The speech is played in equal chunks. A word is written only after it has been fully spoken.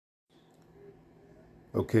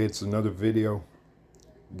Okay, it's another video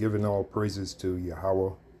giving all praises to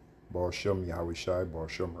Yahweh, Baal Shem, Yahweh Shai, Baal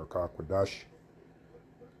Shem, Rakakwadash,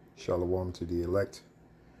 Shalom to the elect.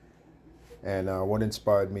 And what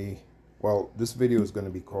inspired me, well, this video is going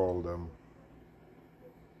to be called,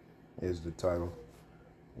 here's the title,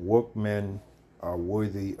 Workmen are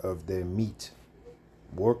worthy of their meat.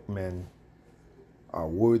 Workmen are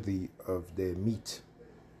worthy of their meat.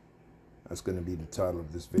 That's going to be the title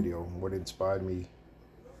of this video. And what inspired me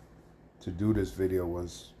to do this video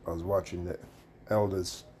was I was watching the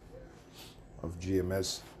elders of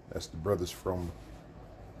GMS. That's the brothers from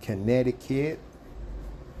Connecticut.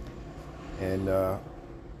 And there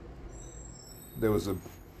was a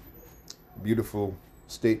beautiful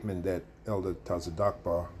statement that Elder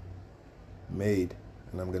Tazadakbar made,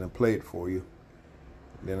 and I'm going to play it for you.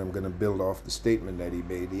 Then I'm going to build off the statement that he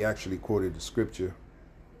made. He actually quoted the scripture,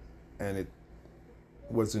 and it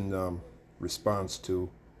was in response to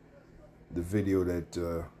the video that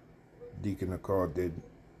Deacon Akar did,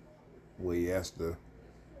 where he asked the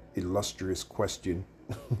illustrious question,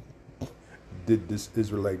 did this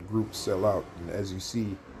Israelite group sell out? And as you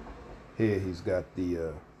see here, he's got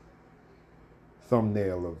the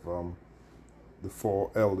thumbnail of the four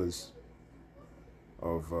elders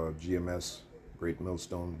of GMS, Great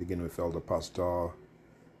Millstone, beginning with Elder Pastor,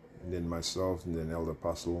 and then myself, and then Elder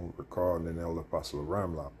Apostle Ricard, and then Elder Apostle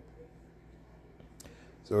Ramlop.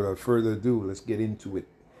 So without further ado, let's get into it.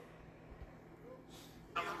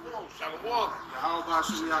 How about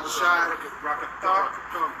you, Shai? Rock a thought.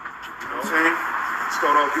 You know what I'm saying?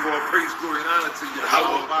 Start off, give all praise, glory, and honor to you.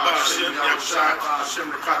 How about Hashem, Shai, Hashem,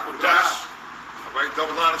 Rakakwadash. All right,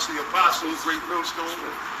 double honor to the apostles, Great Millstone.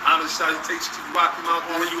 Honor salutations to you, Akim out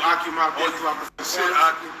there. You Akim out there, you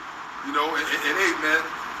Akim. You know, and hey, man,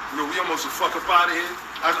 you know, we almost a fuck up out of here.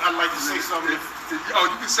 I'd like to say something. Oh,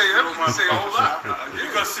 you can say everything. You can say a whole lot.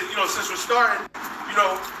 Because, you know, since we're starting, you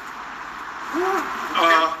know,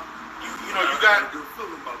 you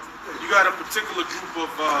got a particular group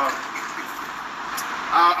of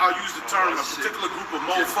I'll use the term, a particular group of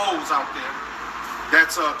mofos out there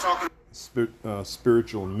that's talking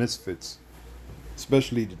spiritual misfits,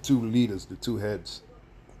 especially the two leaders, the two heads.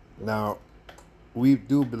 Now, we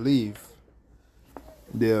do believe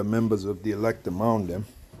there are members of the elect among them,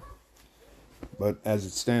 but as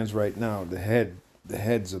it stands right now, the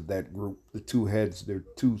heads of that group, the two heads, they're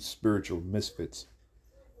two spiritual misfits.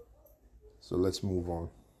 So let's move on.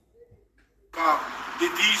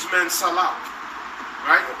 Did these men sell out?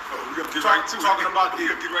 Right? We're gonna get right to talking it. About get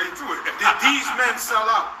right to it. Did these men sell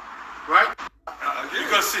out? Right?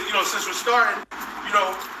 Because, you know, since we're starting, you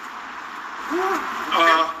know,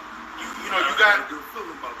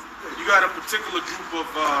 you got a particular group of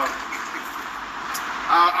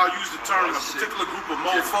I'll use the term, a particular group of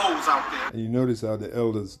mofos out there. And you notice how the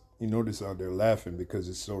elders, they're laughing because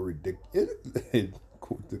it's so ridiculous.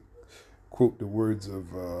 Quote the words of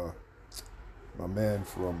my man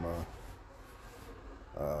from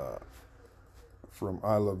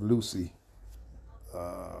I Love Lucy,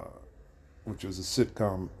 which was a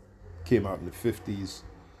sitcom, came out in the 50s.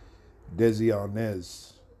 Desi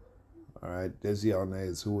Arnaz, all right, Desi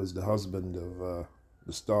Arnaz, who was the husband of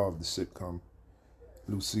the star of the sitcom,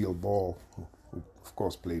 Lucille Ball, who of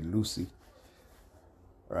course played Lucy,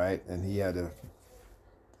 right? And he had a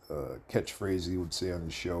catchphrase he would say on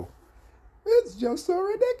the show. It's just so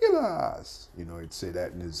ridiculous. You know, he'd say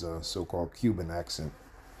that in his so-called Cuban accent.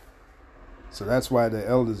 So that's why the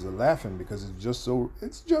elders are laughing, because it's just so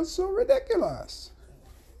ridiculous.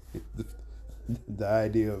 The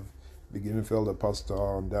idea of beginning with Elder Pastor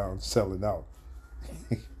on down selling out.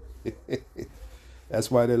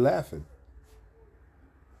 That's why they're laughing.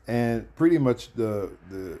 And pretty much the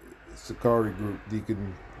Sakari group,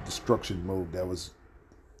 Deacon Destruction Mode, that was,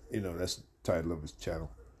 you know, that's the title of his channel.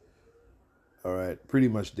 All right, pretty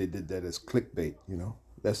much they did that as clickbait, you know.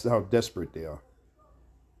 That's how desperate they are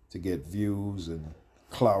to get views and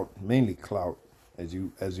clout, mainly clout, as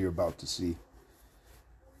you're about to see.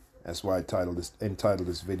 That's why I entitled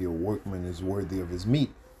this video, Workman is Worthy of His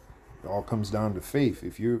Meat. It all comes down to faith.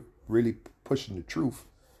 If you're really pushing the truth,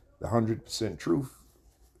 the 100% truth,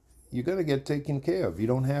 you're going to get taken care of. You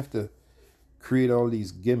don't have to create all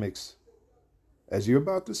these gimmicks. As you're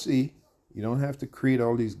about to see, you don't have to create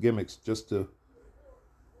all these gimmicks just to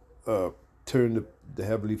turn the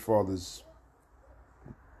Heavenly Father's,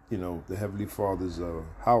 you know, the Heavenly Father's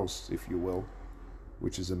house, if you will,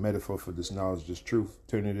 which is a metaphor for this knowledge, this truth,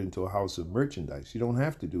 turn it into a house of merchandise. You don't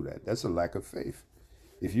have to do that. That's a lack of faith.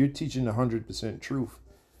 If you're teaching 100% truth,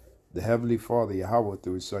 the Heavenly Father, Yahweh,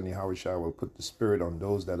 through His Son, Yahweh Shai, will put the Spirit on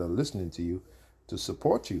those that are listening to you to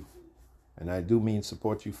support you And I do mean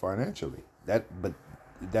support you financially. But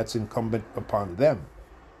that's incumbent upon them.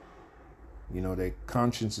 You know, their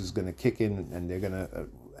conscience is going to kick in, and they're going to,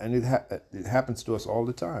 and it happens to us all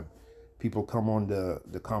the time. People come on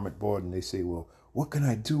the comment board and they say, well, what can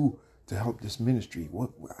I do to help this ministry?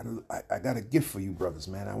 I got a gift for you, brothers,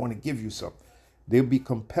 man. I want to give you something. They'll be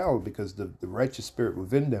compelled because the righteous spirit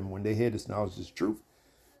within them, when they hear this knowledge, this truth,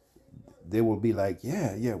 they will be like,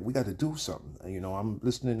 yeah, we got to do something. You know, I'm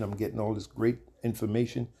listening, I'm getting all this great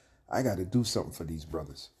information. I got to do something for these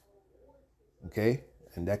brothers. Okay?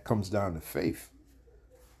 And that comes down to faith.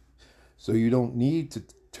 So you don't need to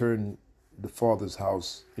turn the Father's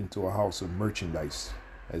house into a house of merchandise,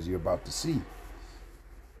 as you're about to see.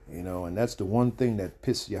 You know, and that's the one thing that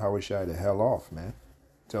pissed Yahushua the hell off, man.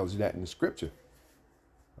 Tells you that in the scripture.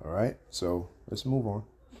 All right? So let's move on.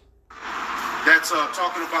 That's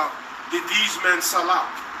talking about, did these men sell out?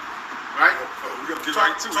 Right? We're going to get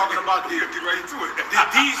right to it. Talking about, get right to it. Did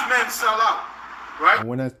these men sell out? Right? And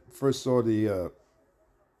when I first saw the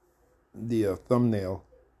thumbnail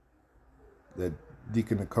that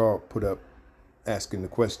Deacon Nakar put up asking the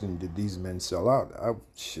question, did these men sell out? I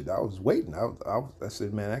was waiting. I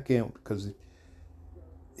said, man, I can't, because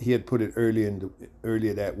he had put it earlier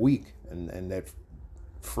that week, and that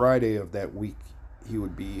Friday of that week he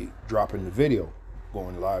would be dropping the video,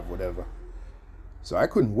 going live, whatever. So I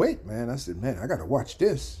couldn't wait, man. I said, man, I got to watch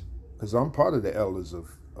this, because I'm part of the elders of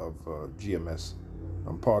GMS.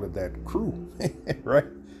 I'm part of that crew, right?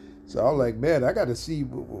 So I was like, man, I got to see,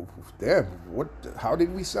 damn, how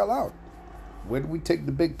did we sell out? Where did we take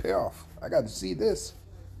the big payoff? I got to see this.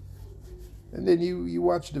 And then you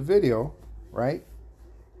watch the video, right?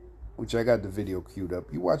 Which I got the video queued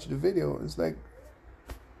up. You watch the video, it's like,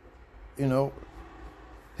 you know,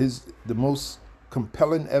 the most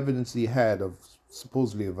compelling evidence he had of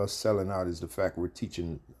supposedly of us selling out is the fact we're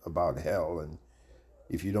teaching about hell, and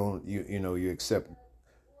if you don't, you accept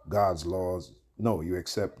God's laws. No, you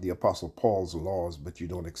accept the Apostle Paul's laws, but you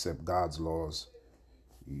don't accept God's laws.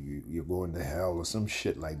 You're going to hell or some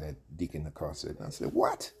shit like that, Deacon Nakar said. And I said,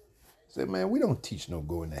 what? I said, man, we don't teach no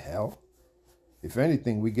going to hell. If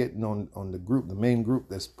anything, we getting on the group, the main group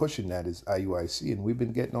that's pushing that is IUIC, and we've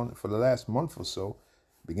been getting on it for the last month or so,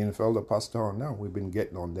 beginning from Elder Pastor now, we've been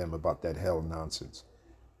getting on them about that hell nonsense.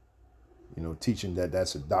 You know, teaching that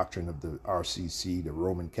that's a doctrine of the RCC, the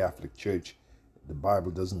Roman Catholic Church. The Bible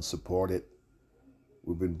doesn't support it.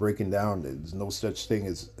 We've been breaking down, there's no such thing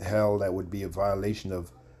as hell. That would be a violation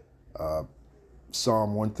of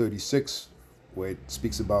Psalm 136, where it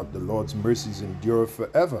speaks about the Lord's mercies endure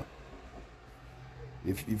forever.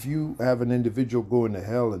 If you have an individual going to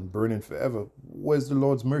hell and burning forever, where's the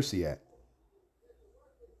Lord's mercy at?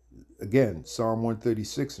 Again, Psalm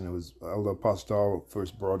 136, and it was Elder Apostle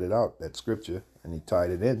first brought it out, that scripture, and he tied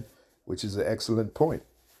it in, which is an excellent point.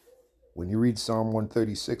 When you read Psalm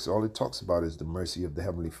 136, all it talks about is the mercy of the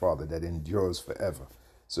Heavenly Father that endures forever.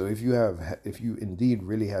 So if you indeed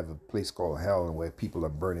really have a place called hell and where people are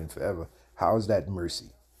burning forever, how is that mercy?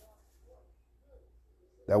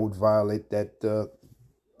 That would violate that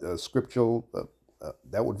scriptural.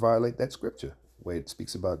 That would violate that scripture where it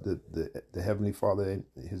speaks about the Heavenly Father and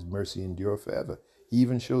His mercy endure forever. He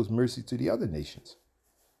even shows mercy to the other nations.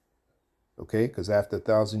 Okay, because after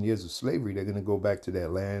 1,000 years of slavery, they're going to go back to their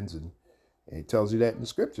lands, and it tells you that in the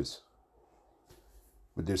scriptures.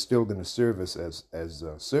 But they're still going to serve us as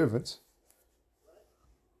servants,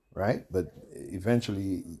 right? But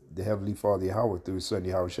eventually, the Heavenly Father Yahweh, through His Son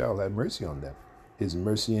Yahweh, shall have mercy on them. His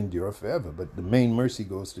mercy endure forever. But the main mercy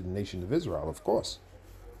goes to the nation of Israel, of course.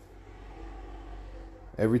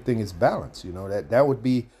 Everything is balanced. You know, that would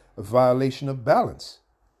be a violation of balance.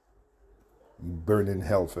 You burn in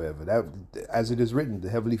hell forever. That, as it is written, the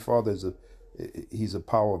Heavenly Father He's a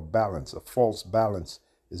power of balance. A false balance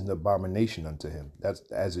is an abomination unto Him. That's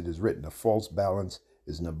as it is written. A false balance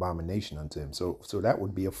is an abomination unto Him. So that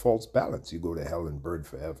would be a false balance. You go to hell and burn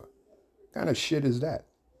forever. What kind of shit is that?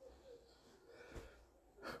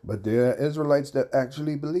 But there are Israelites that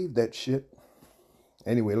actually believe that shit.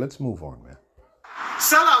 Anyway, let's move on, man.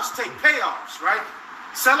 Sellouts take payoffs, right?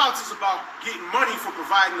 Sellouts is about getting money for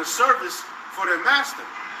providing a service for their master.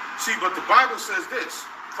 See, but the Bible says this,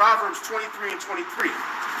 Proverbs 23 and 23.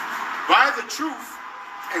 Buy the truth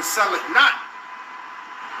and sell it not.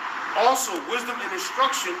 Also, wisdom and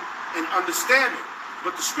instruction and understanding.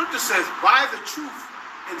 But the scripture says, buy the truth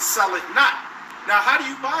and sell it not. Now, how do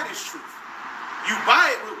you buy this truth? You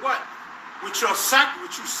buy it with what? With you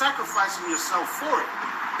sacrificing yourself for it.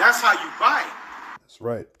 That's how you buy it. That's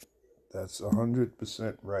right. That's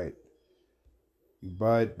 100% right. You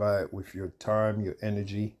buy it with your time, your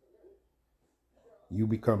energy, You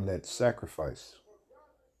become that sacrifice.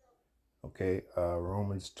 Okay,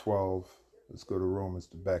 Romans 12. Let's go to Romans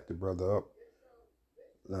to back the brother up.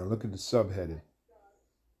 Now look at the subheading.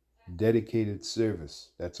 Dedicated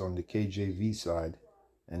service. That's on the KJV side,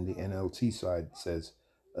 and the NLT side says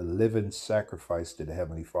a living sacrifice to the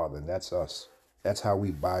Heavenly Father. And that's us. That's how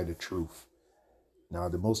we buy the truth. Now,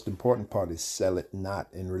 the most important part is sell it not.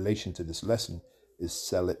 In relation to this lesson, is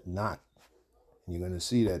sell it not. And you're going to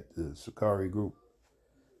see that the Sakari group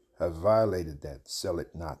have violated that. Sell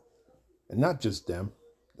it not. And not just them.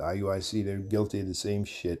 The IUIC, they're guilty of the same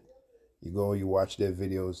shit. You go, you watch their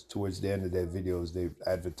videos. Towards the end of their videos, they're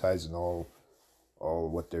advertising all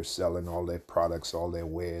what they're selling, all their products, all their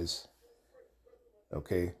wares.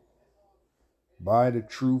 Okay? Buy the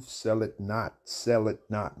truth, sell it not. Sell it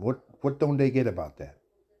not. What don't they get about that?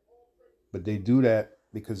 But they do that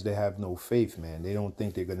because they have no faith, man. They don't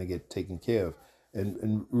think they're going to get taken care of.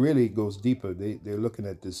 And really it goes deeper. They're looking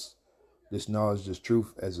at this knowledge, this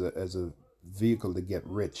truth as a vehicle to get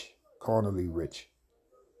rich, carnally rich.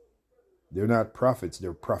 They're not prophets,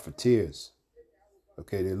 they're profiteers.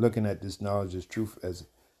 Okay, they're looking at this knowledge, this truth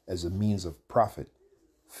as a means of profit.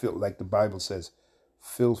 Like the Bible says,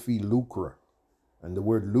 filthy lucre. And the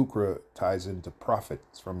word lucre ties into profit.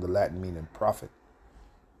 It's from the Latin meaning profit.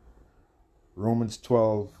 Romans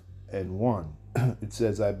 12:1. It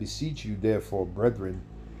says, I beseech you, therefore, brethren,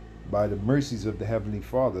 by the mercies of the Heavenly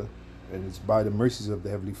Father, and it's by the mercies of the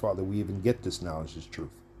Heavenly Father we even get this knowledge, this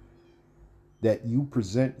truth, that you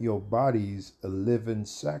present your bodies a living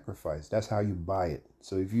sacrifice. That's how you buy it.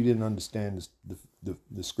 So if you didn't understand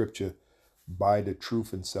the scripture, buy the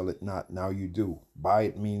truth and sell it not, now you do. Buy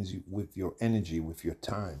it means with your energy, with your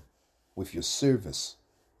time, with your service.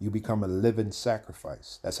 You become a living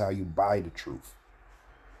sacrifice. That's how you buy the truth.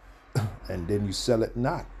 And then you sell it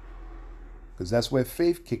not. Because that's where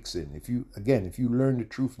faith kicks in. If you learn the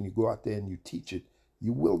truth and you go out there and you teach it,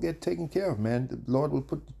 you will get taken care of, man. The Lord will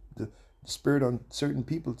put the Spirit on certain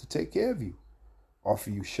people to take care of you.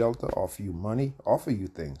 Offer you shelter, offer you money, offer you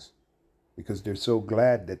things. Because they're so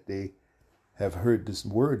glad that they have heard this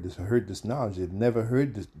word, heard this knowledge. They've never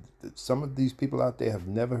heard this. Some of these people out there have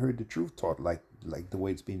never heard the truth taught like the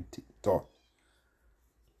way it's being taught.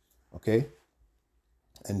 Okay?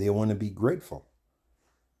 And they want to be grateful.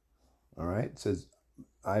 All right? It says,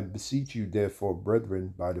 I beseech you, therefore,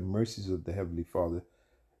 brethren, by the mercies of the Heavenly Father,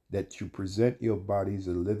 that you present your bodies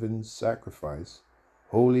a living sacrifice,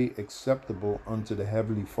 wholly acceptable unto the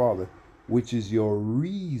Heavenly Father, which is your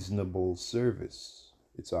reasonable service.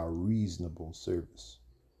 It's our reasonable service.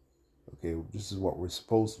 Okay, this is what we're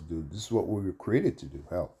supposed to do. This is what we were created to do.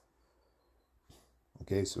 Hell.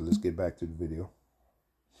 Okay, so let's get back to the video.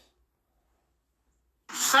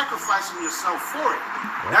 Sacrificing yourself for it.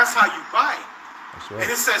 Yep. That's how you buy it. That's right.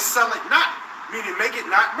 And it says sell it not, meaning make it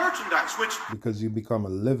not merchandise, which... Because you become a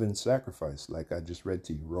living sacrifice, like I just read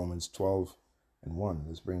to you, Romans 12:1.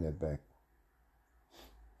 Let's bring that back.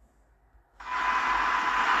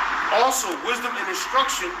 Also, wisdom and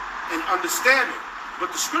instruction and understanding.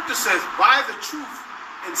 But the scripture says, buy the truth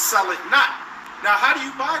and sell it not. Now, how do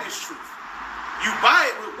you buy this truth? You buy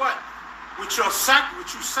it with what? With you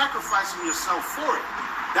sacrificing yourself for it.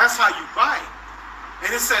 That's how you buy it.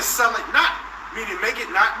 And it says sell it not, meaning make it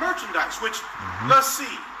not merchandise, which, let's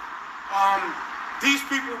see, these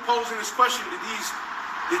people posing this question, did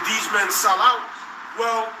these men sell out?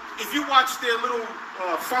 Well, if you watched their little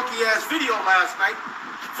funky ass video last night,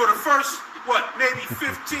 for the first, maybe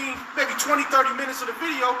 15, maybe 20, 30 minutes of the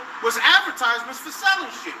video was advertisements for selling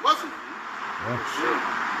shit, wasn't it?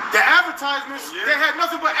 Yeah. The advertisements, they had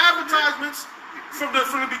nothing but advertisements from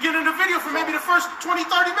the beginning of the video for maybe the first 20,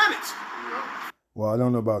 30 minutes. Well, I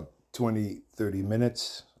don't know about 20, 30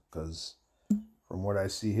 minutes, because from what I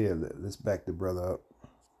see here, let's back the brother up.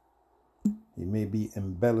 He may be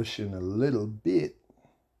embellishing a little bit.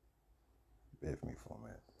 Bear with me for a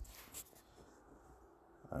minute.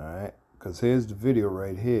 All right, because here's the video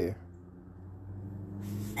right here.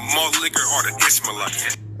 More liquor or the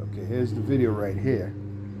Ishmaelite. Okay, here's the video right here.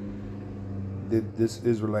 Did this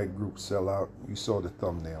Israelite group sell out? You saw the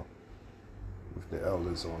thumbnail with the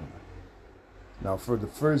elders on it. Now, for the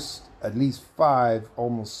first at least 5,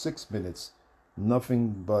 almost 6 minutes,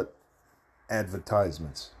 nothing but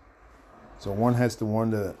advertisements. So one has to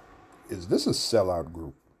wonder, is this a sellout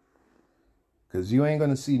group? Because you ain't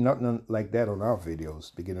going to see nothing like that on our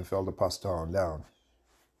videos, beginning Felder Pastor on down.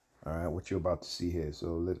 All right, what you're about to see here.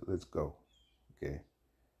 So let's go. Okay.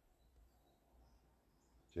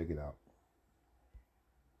 Check it out.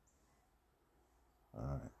 All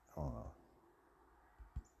right, hold on.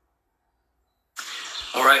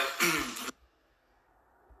 All right.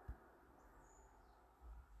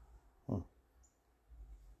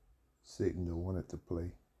 Satan don't want it to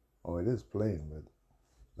play. Oh, it is playing, but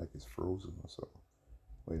like it's frozen or something.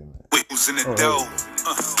 Wait a minute. Wheels in the dough.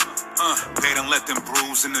 They don't let them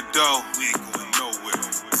bruise in the dough. We ain't going nowhere.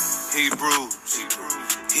 Hebrews.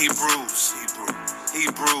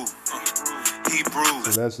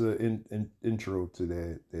 So that's the intro to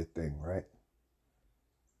their thing, right?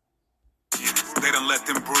 They don't let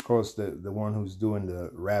them bruise. Of course, the one who's doing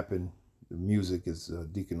the rapping, the music is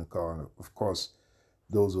Deacon Hakar. Of course,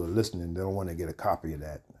 those who are listening, they don't want to get a copy of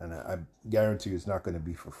that. And I guarantee you it's not going to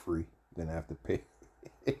be for free. Then I have to pay.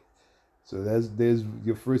 So there's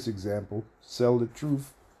your first example. Sell the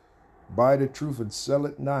truth. Buy the truth and sell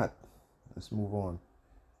it not. Let's move on.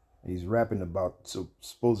 He's rapping about,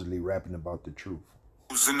 supposedly rapping about the truth.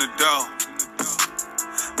 In the dough.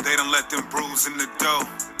 They don't let them bruise in the dough.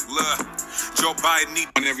 Look, Joe Biden need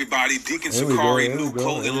on everybody. Deacon Sakari, new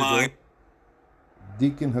clothing line.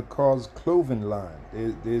 Deacon Hakar's clothing line.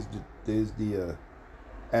 There's the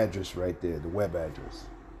address right there, the web address.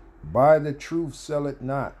 Buy the truth, sell it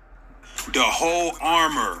not. The whole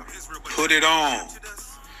armor, put it on.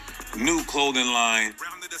 New clothing line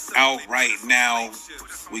out right now.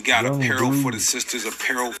 We got Young apparel Bruise. for the sisters,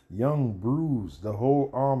 apparel. Young Bruise, the whole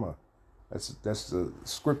armor. That's the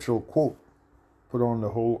scriptural quote. Put on the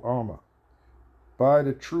whole armor. Buy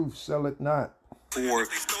the truth, sell it not. For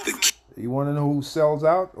the You want to know who sells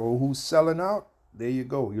out or who's selling out? There you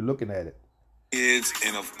go. You're looking at it. kids,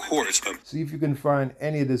 and of course, See if you can find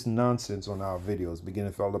any of this nonsense on our videos,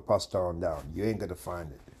 beginning from the pastor on down. You ain't going to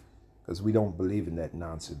find it because we don't believe in that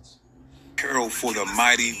nonsense. apparel for the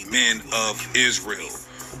mighty men of Israel.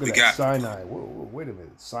 Look at We that got Sinai. Whoa, wait a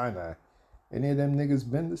minute. Sinai. Any of them niggas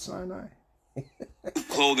been to Sinai?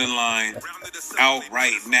 clothing line out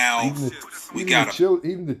right now. We got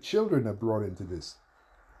Even the children are brought into this.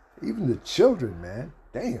 Even the children, man.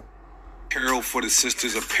 Damn. apparel for the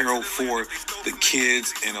sisters, apparel for the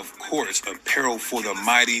kids, and of course, apparel for the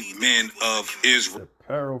mighty men of Israel.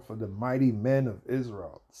 Apparel for the mighty men of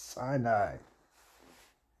Israel. Sinai.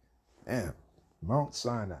 Damn. Mount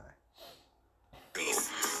Sinai.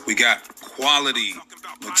 We got quality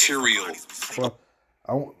material.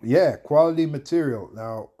 Quality material.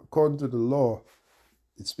 Now, according to the law,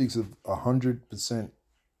 it speaks of 100%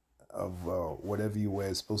 of whatever you wear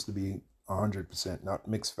is supposed to be 100%, not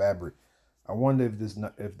mixed fabric. I wonder if this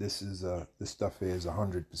stuff here is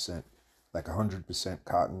 100%, like 100%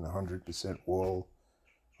 cotton, 100% wool,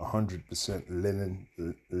 100%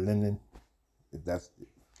 linen. If that's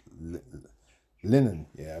linen,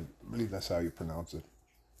 yeah, I believe that's how you pronounce it.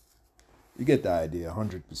 You get the idea,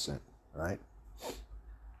 100%, right?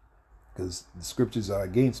 Because the scriptures are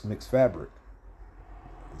against mixed fabric.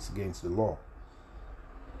 It's against the law.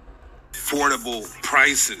 Affordable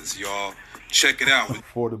prices, y'all. Check it out.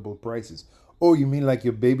 Affordable prices. Oh, you mean like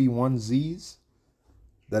your baby onesies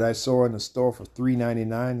that I saw in the store for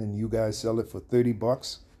 $3.99 and you guys sell it for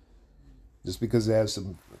 $30? Just because it has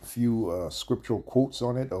some few scriptural quotes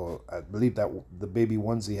on it, or I believe that the baby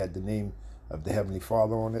onesie had the name of the Heavenly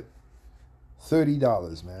Father on it.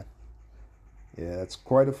 $30, man. Yeah, that's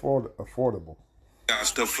quite affordable. We got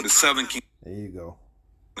stuff for the Southern Kingdom. There you go.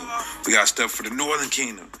 We got stuff for the Northern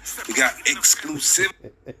Kingdom. We got exclusive.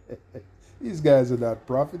 These guys are not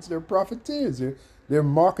prophets. They're profiteers. They're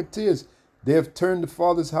marketeers. They have turned the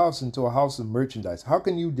Father's house into a house of merchandise. How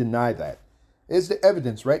can you deny that? There's the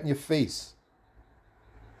evidence right in your face.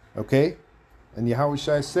 Okay? And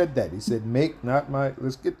Yahushua said that. He said, make not my...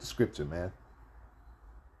 Let's get the scripture, man.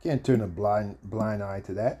 Can't turn a blind eye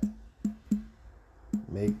to that.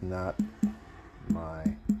 Make not my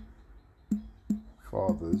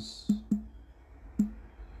father's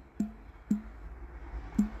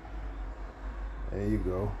there you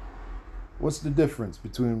go. What's the difference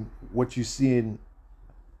between what you see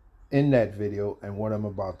in that video and what I'm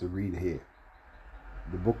about to read here?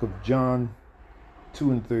 The book of John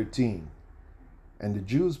 2:13. And the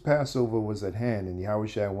Jews' Passover was at hand, and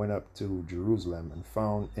Yahushua went up to Jerusalem and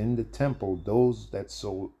found in the temple those that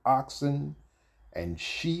sold oxen and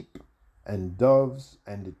sheep and doves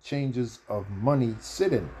and the changes of money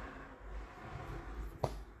sitting.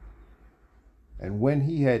 And when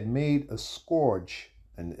he had made a scourge,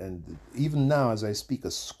 and even now as I speak,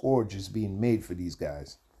 a scourge is being made for these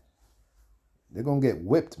guys. They're going to get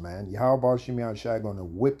whipped, man. Yahweh Shemi Shai going to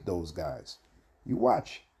whip those guys. You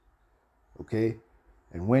watch. Okay?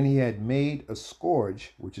 And when he had made a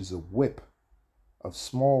scourge, which is a whip of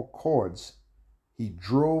small cords, he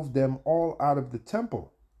drove them all out of the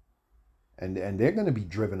temple. And they're going to be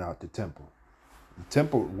driven out the temple. The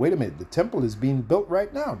temple, wait a minute, the temple is being built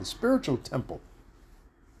right now, the spiritual temple.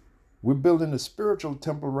 We're building a spiritual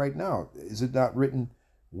temple right now. Is it not written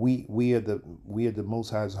We are the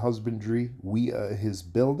Most High's husbandry. We are His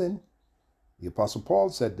building. The Apostle Paul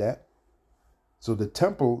said that. So the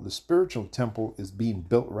temple, the spiritual temple, is being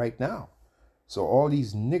built right now. So all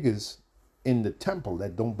these niggas in the temple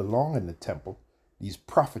that don't belong in the temple, these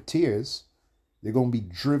profiteers, they're going to be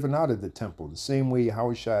driven out of the temple. The same way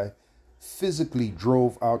Yahushua physically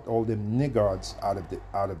drove out all them niggards out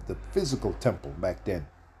of the physical temple back then.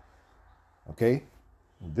 Okay?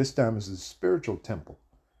 And this time is the spiritual temple.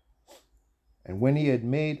 And when he had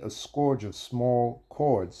made a scourge of small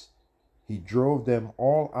cords, he drove them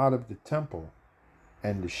all out of the temple,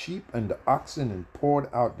 and the sheep and the oxen, and poured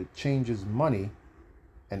out the changers' money,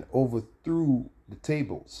 and overthrew the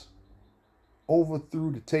tables.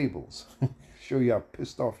 Overthrew the tables. Show you how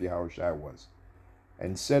pissed off Yahushua was.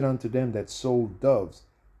 And said unto them that sold doves,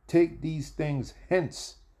 take these things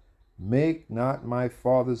hence. Make not my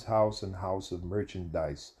Father's house an house of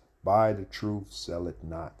merchandise. Buy the truth, sell it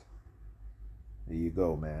not. There you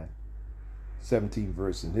go, man. 17th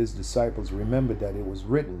verse. And his disciples remembered that it was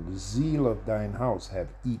written, the zeal of thine house have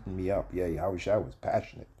eaten me up. Yeah, Yahushua was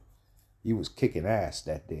passionate. He was kicking ass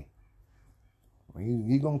that day.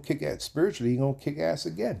 He gonna kick ass. Spiritually, he gonna kick ass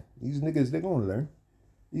again. These niggas, they're gonna learn.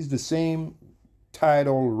 These the same tired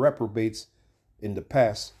old reprobates in the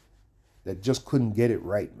past that just couldn't get it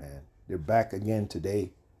right, man. They're back again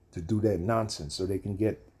today to do that nonsense so they can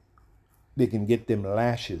get them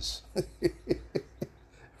lashes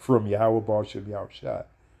from Yahweh B'Shem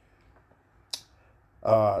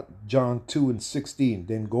Yahushua. John 2:16.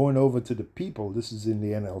 Then going over to the people, this is in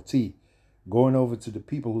the NLT, going over to the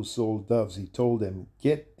people who sold doves, he told them,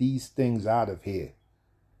 get these things out of here.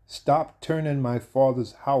 Stop turning my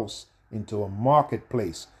Father's house into a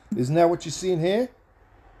marketplace. Isn't that what you're seeing here?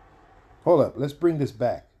 Hold up, let's bring this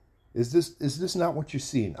back. Is this not what you're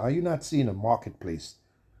seeing? Are you not seeing a marketplace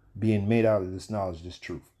being made out of this knowledge, this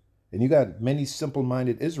truth? And you got many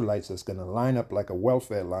simple-minded Israelites that's going to line up like a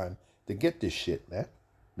welfare line to get this shit, man,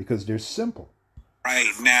 because they're simple.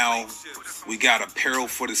 Right now, we got apparel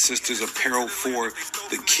for the sisters, apparel for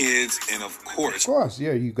the kids, and of course,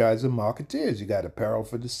 yeah, you guys are marketeers. You got apparel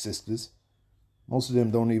for the sisters. Most of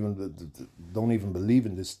them don't even believe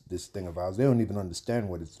in this thing of ours. They don't even understand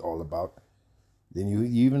what it's all about. Then you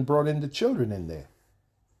even brought in the children in there.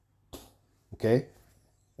 Okay?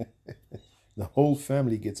 The whole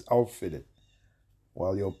family gets outfitted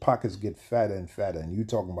while your pockets get fatter and fatter. And you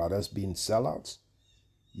talking about us being sellouts?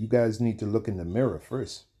 You guys need to look in the mirror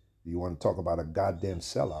first. You want to talk about a goddamn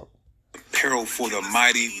sellout. Apparel for the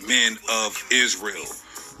mighty men of Israel.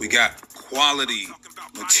 We got quality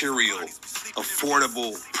material,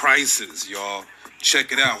 affordable prices, y'all.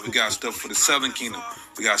 Check it out. We got stuff for the Southern Kingdom.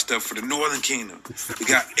 We got stuff for the Northern Kingdom. We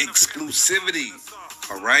got exclusivity.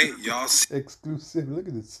 All right, y'all. Exclusive. Look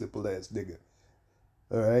at this simple ass nigga.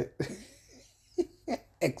 All right.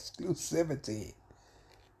 Exclusivity.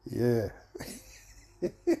 Yeah.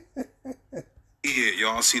 Yeah,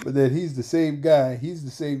 y'all see. But then he's the same guy. He's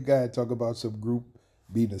the same guy talking about some group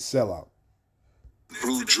being a sellout.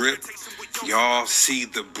 Brew drip. Y'all see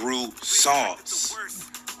the brew sauce.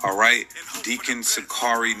 All right. Deacon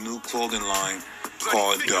Sakari new clothing line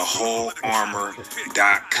called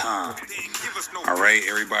thewholearmor.com. All right.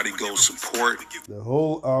 Everybody go support.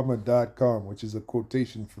 Thewholearmor.com, which is a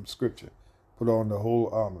quotation from scripture. Put on the whole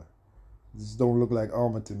armor. This don't look like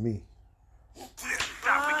armor to me.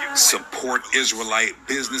 Support Israelite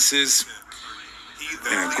businesses.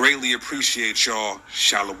 And I greatly appreciate y'all.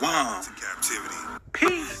 Shalom.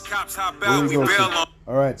 Peace.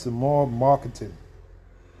 All right, some more marketing.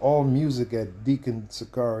 All music at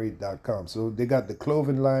deaconsakari.com. So they got the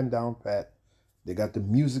clothing line down pat. They got the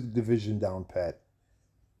music division down pat.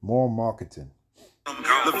 More marketing.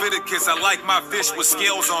 Leviticus, I like my fish with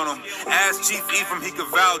scales on them. Ask Chief Ephraim, he could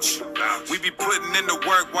vouch. We be putting in the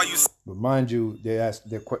work while you. But mind you, they're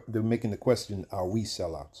making the question: are we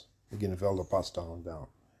sellouts? Again, if Elder Pastor on down.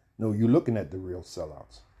 No, you're looking at the real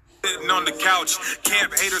sellouts. Sitting on the couch,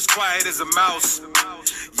 camp haters quiet as a mouse.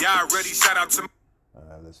 Y'all ready? Shout out to All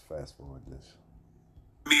right, let's fast forward this.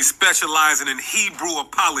 me specializing in Hebrew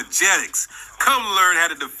apologetics. Come learn how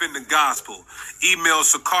to defend the gospel. Email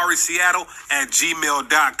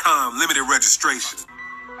sakariseattle@gmail.com. Limited registration.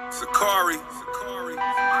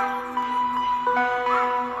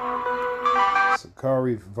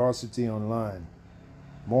 Sakari Varsity Online.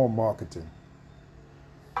 More marketing.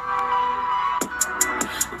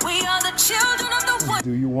 We are the children of the one.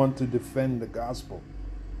 Do you want to defend the gospel?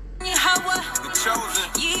 Yahweh. The chosen.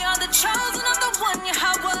 Ye are the chosen of the one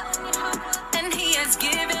Yahweh. And he has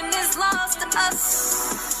given his laws to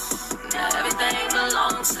us. Now everything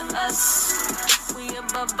belongs to us. We are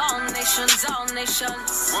Above all nations, all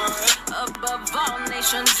nations. Above all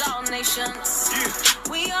nations, all nations.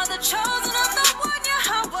 We are the chosen of the one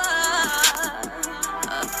Yahweh.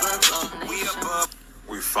 Above all nations.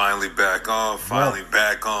 We finally back on,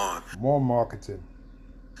 back on. More marketing.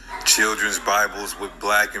 Children's Bibles with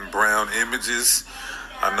black and brown images.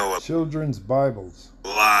 I know Children's Bibles. a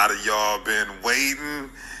lot of y'all been waiting.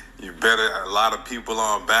 A lot of people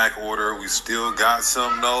on back order. We still got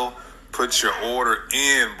some though. Put your order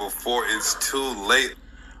in before it's too late.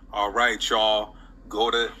 All right, y'all.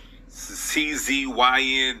 Go to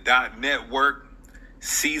czyn.network.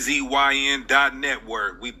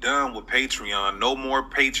 czyn.network. We done with Patreon. No more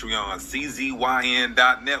Patreon.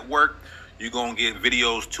 czyn.network. You're going to get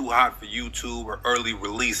videos too hot for YouTube or early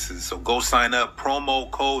releases. So go sign up.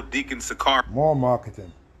 Promo code Deacon Sakari. More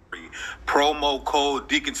marketing. Promo code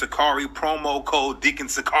Deacon Sakari. Promo code Deacon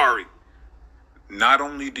Sakari. Not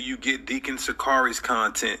only do you get Deacon Sakari's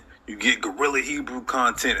content, you get Guerrilla Hebrew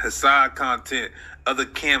content, Hassad content, other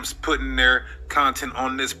camps putting their content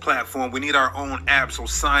on this platform. We need our own app, so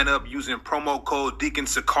sign up using promo code Deacon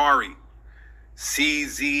Sakari.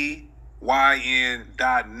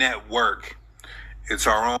 czyn.network. It's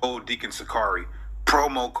our own Deacon Sakari.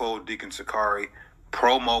 Promo code Deacon Sakari.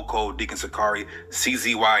 Promo code Deacon Sakari.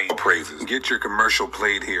 CZYN praises. Get your commercial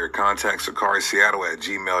played here. Contact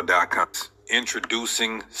SakariSeattle@gmail.com.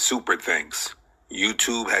 Introducing Super Thanks.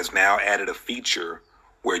 YouTube has now added a feature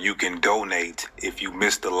where you can donate if you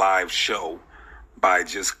missed the live show by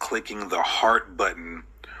just clicking the heart button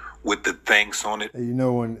with the thanks on it. Hey, you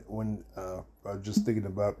know, when I was just thinking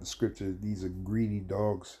about the scripture, these are greedy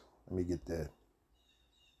dogs. Let me get that.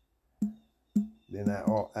 Then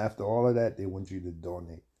after all of that, they want you to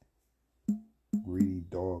donate. Greedy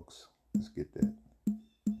dogs. Let's get that.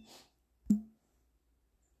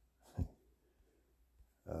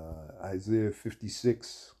 Isaiah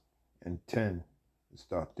 56:10.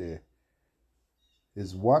 Start there.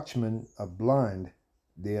 His watchmen are blind.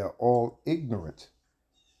 They are all ignorant.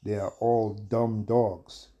 They are all dumb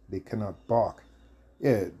dogs. They cannot bark.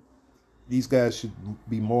 Yeah, these guys should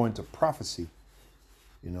be more into prophecy.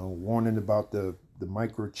 You know, warning about the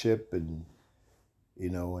microchip and, you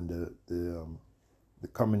know, and the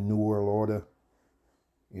coming New World Order.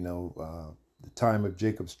 You know, the time of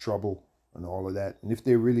Jacob's trouble and all of that. And if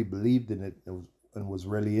they really believed in it and was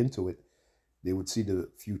really into it, they would see the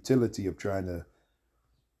futility of trying to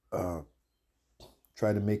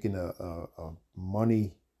making a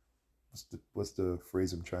money. What's the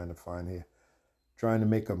phrase I'm trying to find here? Trying to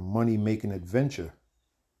make a money-making adventure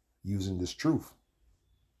using this truth,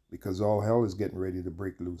 because all hell is getting ready to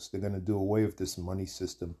break loose. They're going to do away with this money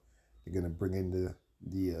system. They're going to bring in the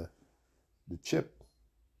chip.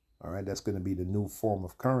 All right, that's going to be the new form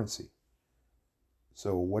of currency.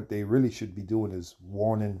 So what they really should be doing is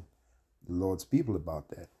warning the Lord's people about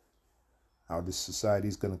that. How this society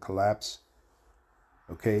is going to collapse.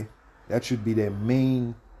 Okay, that should be their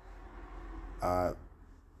main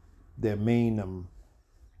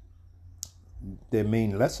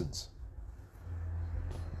lessons.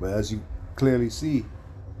 But as you clearly see,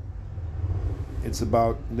 it's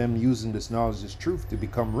about them using this knowledge, this truth, to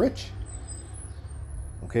become rich.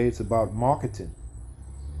 Okay, it's about marketing.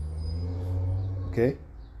 Okay,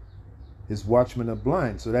 his watchmen are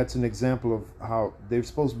blind. So that's an example of how they're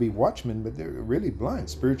supposed to be watchmen, but they're really blind,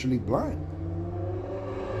 spiritually blind.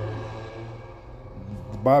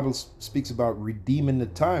 The Bible speaks about redeeming the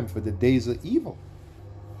time for the days of evil.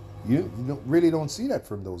 You really don't see that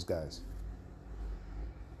from those guys.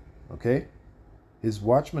 Okay, his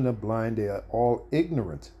watchmen are blind. They are all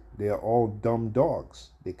ignorant. They are all dumb dogs.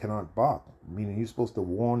 They cannot bark. Meaning you're supposed to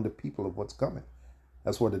warn the people of what's coming.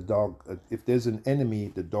 That's what a dog, if there's an enemy,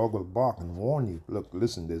 the dog will bark and warn you. Look,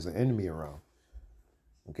 listen, there's an enemy around.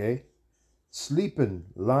 Okay? Sleeping,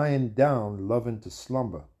 lying down, loving to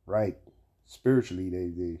slumber. Right? Spiritually,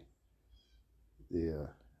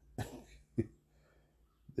 they're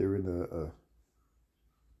in a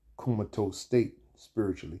comatose state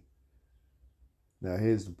spiritually. Now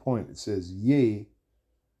here's the point. It says, yea,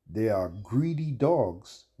 they are greedy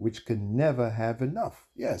dogs which can never have enough.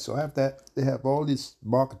 Yeah, so after they have all these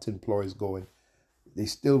marketing ploys going, they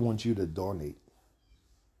still want you to donate.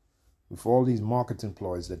 With all these marketing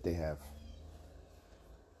ploys that they have.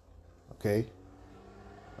 Okay?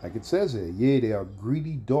 Like it says here, yea, they are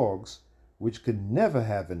greedy dogs which can never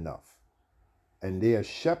have enough. And they are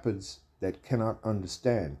shepherds that cannot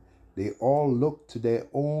understand. They all look to their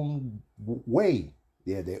own way.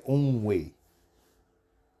 Yeah, their own way.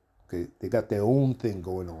 Okay, they got their own thing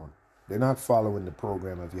going on. They're not following the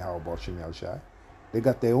program of Yahweh Shem Yahushai. They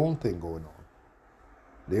got their own thing going on.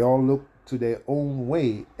 They all look to their own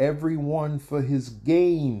way, everyone for his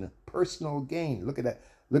gain, personal gain. Look at that.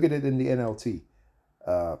 Look at it in the NLT.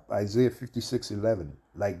 Isaiah 56:11.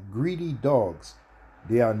 Like greedy dogs,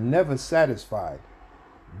 they are never satisfied.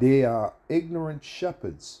 They are ignorant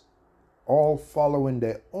shepherds, all following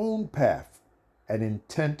their own path and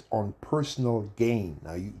intent on personal gain.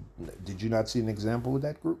 Now, did you not see an example of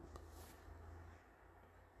that group?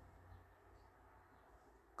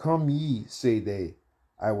 Come ye, say they,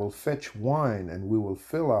 I will fetch wine and we will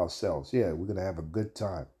fill ourselves. Yeah, we're going to have a good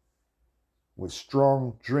time with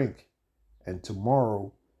strong drink, and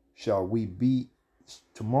tomorrow shall be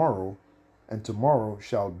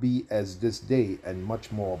as this day and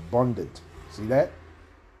much more abundant. See that?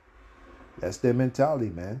 That's their mentality,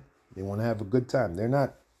 man. They want to have a good time. They're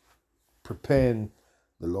not preparing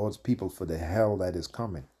the Lord's people for the hell that is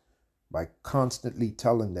coming by constantly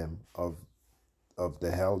telling them of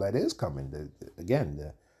the hell that is coming.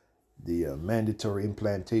 The mandatory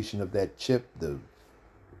implantation of that chip, the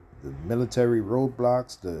military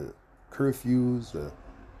roadblocks, the curfews, the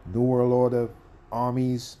New World Order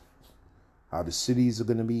armies, how the cities are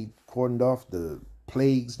going to be cordoned off, the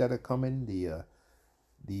plagues that are coming, the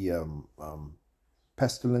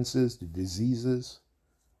pestilences, the diseases,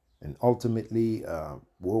 and ultimately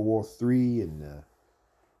World War III,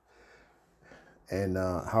 and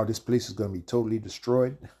how this place is going to be totally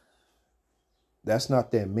destroyed. That's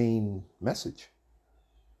not their main message,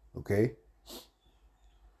 okay?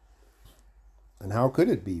 And how could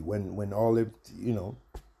it be when all it,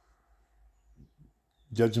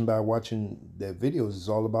 judging by watching their videos, is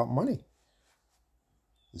all about money.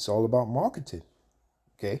 It's all about marketing,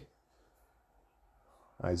 okay?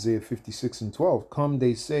 Isaiah 56:12. Come,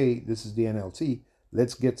 they say, this is the NLT,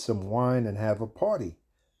 let's get some wine and have a party.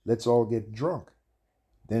 Let's all get drunk.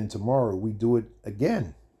 Then tomorrow we do it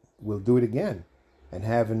again. We'll do it again and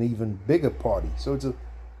have an even bigger party. So it's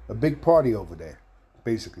a big party over there,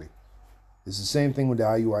 basically. It's the same thing with the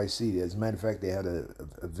IUIC. As a matter of fact, they had a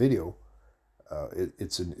video.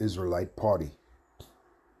 It's an Israelite party.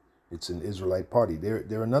 It's an Israelite party.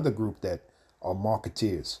 They're another group that are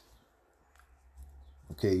marketeers.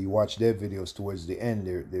 Okay, you watch their videos towards the end.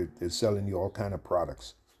 They're selling you all kind of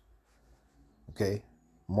products. Okay,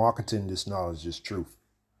 marketing this knowledge is truth.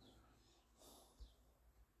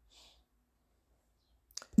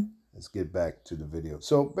 Let's get back to the video.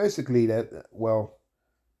 So basically,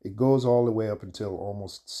 it goes all the way up until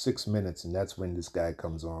almost 6 minutes, and that's when this guy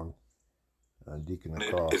comes on, Deacon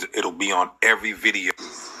Akar. It'll be on every video.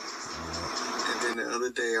 And then the other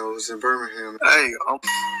day I was in Birmingham. Hey,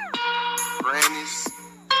 Granny's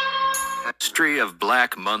History of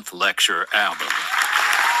Black Month lecture album.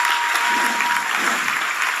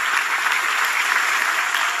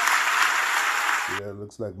 Yeah, it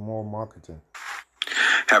looks like more marketing.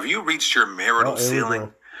 Have you reached your marital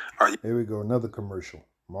ceiling? Here we go, another commercial.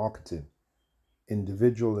 Marketing.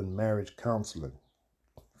 Individual and marriage counseling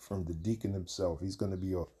from the deacon himself. He's going to be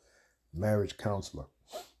your marriage counselor.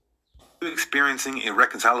 Are you experiencing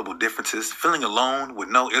irreconcilable differences, feeling alone with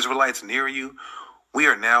no Israelites near you? We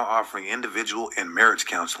are now offering individual and marriage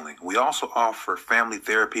counseling. We also offer family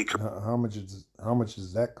therapy. How much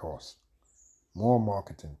does that cost? More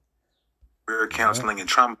marketing. Career counseling and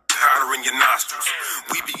trauma. Powder in your nostrils.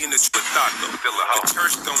 We begin to thought though. The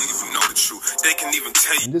church don't even know the truth. They can even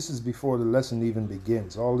tell you. And this is before the lesson even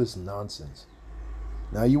begins. All this nonsense.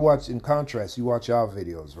 Now you watch, in contrast, you watch our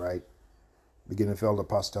videos, right? Beginning of Elder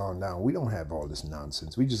Pastor down. We don't have all this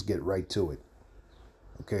nonsense. We just get right to it.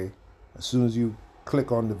 Okay? As soon as you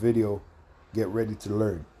click on the video, get ready to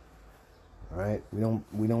learn. All right?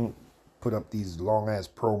 We don't put up these long ass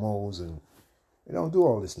promos, and we don't do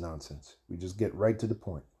all this nonsense. We just get right to the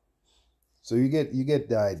point. So you get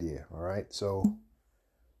the idea, all right? So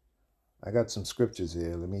I got some scriptures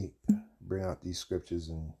here. Let me bring out these scriptures,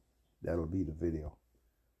 and that'll be the video.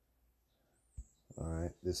 All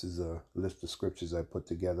right, this is a list of scriptures I put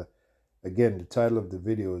together. Again, the title of the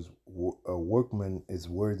video is "A Workman is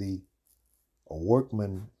Worthy." A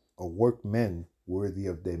workmen worthy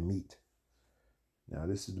of their meat. Now,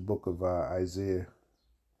 this is the book of Isaiah.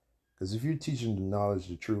 Because if you're teaching the knowledge,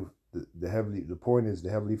 the truth, the point is the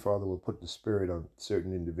Heavenly Father will put the Spirit on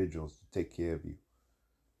certain individuals to take care of you.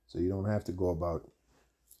 So you don't have to go about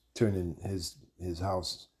turning his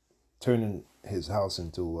house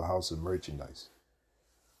into a house of merchandise.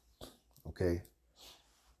 Okay?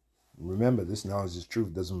 Remember, this knowledge is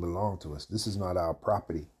truth doesn't belong to us. This is not our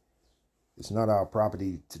property. It's not our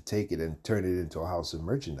property to take it and turn it into a house of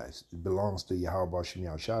merchandise. It belongs to Yahweh Shem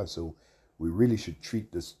Yahushua. So we really should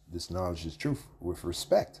treat this knowledge as truth with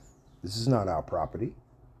respect. This is not our property.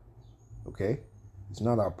 Okay? It's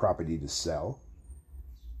not our property to sell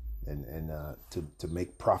and to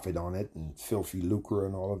make profit on it and filthy lucre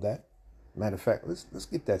and all of that. Matter of fact, let's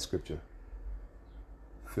get that scripture.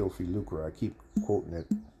 Filthy lucre. I keep quoting it.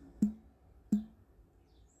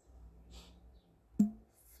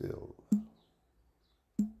 Filth.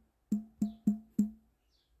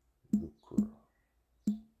 Lucre.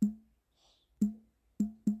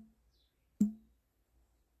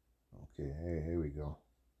 Okay, here we go.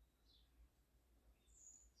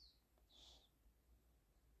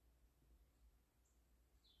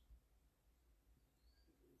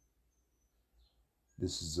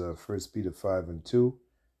 This is 1 Peter 5:2.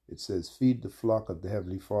 It says, feed the flock of the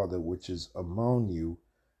Heavenly Father, which is among you,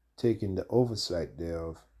 taking the oversight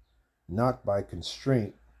thereof, not by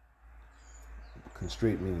constraint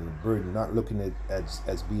meaning a burden, not looking at it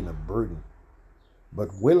as being a burden, but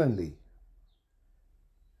willingly,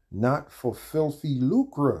 not for filthy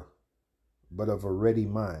lucre, but of a ready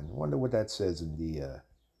mind. I wonder what that says in the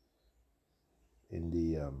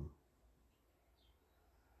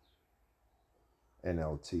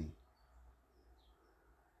NLT.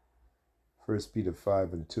 1 Peter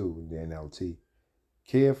 5:2 in the NLT.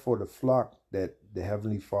 Care for the flock that the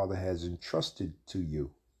Heavenly Father has entrusted to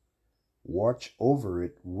you. Watch over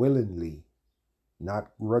it willingly,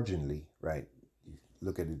 not grudgingly, right?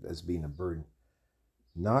 Look at it as being a burden.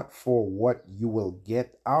 Not for what you will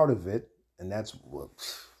get out of it, and that's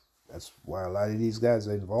why a lot of these guys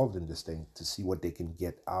are involved in this thing, to see what they can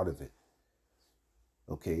get out of it.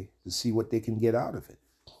 Okay, to see what they can get out of it,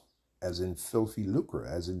 as in filthy lucre,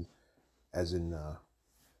 as in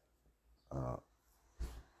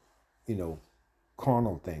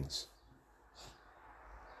carnal things.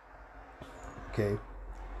 Okay,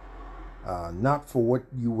 not for what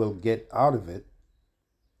you will get out of it,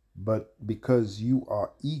 but because you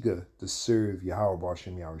are eager to serve Yahweh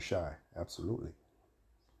Bashem Yahushai. Absolutely.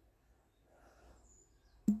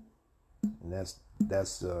 And that's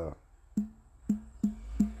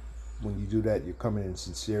when you do that, you're coming in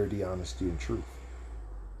sincerity, honesty, and truth.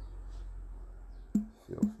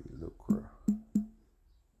 Filthy lucre.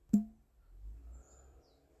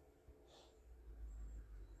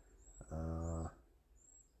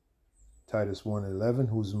 Titus 1:11,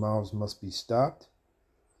 whose mouths must be stopped.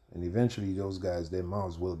 And eventually those guys, their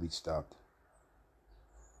mouths will be stopped.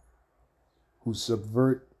 Who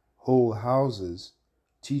subvert whole houses,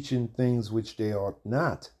 teaching things which they ought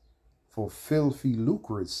not, for filthy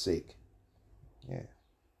lucre's sake. Yeah,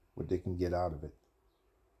 what they can get out of it.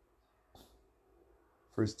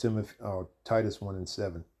 Titus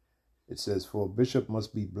 1:7. It says, for a bishop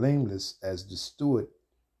must be blameless as the steward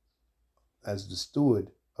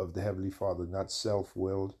of the Heavenly Father, not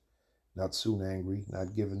self-willed, not soon angry,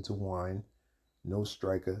 not given to wine, no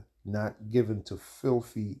striker, not given to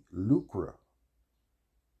filthy lucre.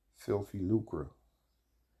 Filthy lucre.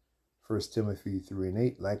 1 Timothy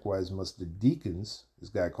 3:8. Likewise must the deacons, this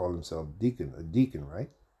guy called himself a deacon,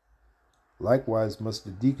 right? Likewise must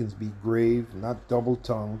the deacons be grave, not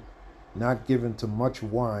double-tongued, not given to much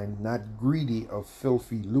wine, not greedy of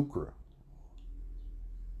filthy lucre.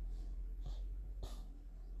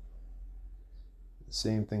 The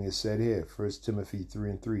same thing is said here, 1 Timothy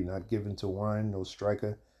 3:3. Not given to wine, no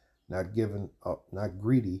striker, not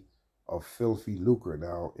greedy of filthy lucre.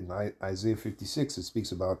 Now, in Isaiah 56, it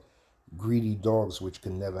speaks about greedy dogs which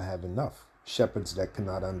can never have enough. Shepherds that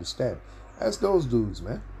cannot understand. That's those dudes,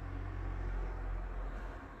 man.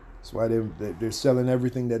 That's why they're selling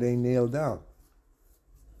everything that ain't nailed down.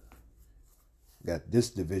 Got this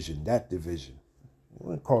division, that division.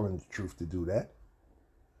 We're not calling the truth to do that.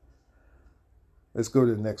 Let's go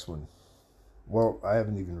to the next one. Well, I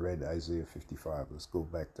haven't even read Isaiah 55. Let's go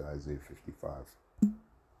back to Isaiah 55.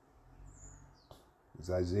 Because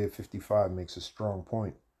Isaiah 55 makes a strong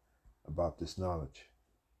point about this knowledge.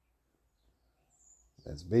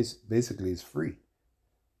 That's basically it's free.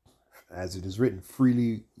 As it is written,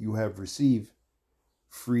 freely you have received,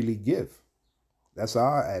 freely give. That's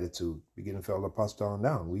our attitude, beginning from Apostle on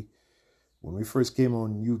down. When we first came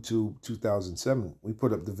on YouTube 2007, we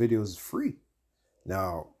put up the videos free.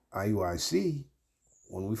 Now, IUIC,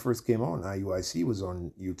 when we first came on, IUIC was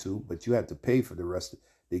on YouTube, but you had to pay for the rest.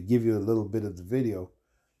 They give you a little bit of the video,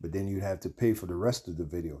 but then you'd have to pay for the rest of the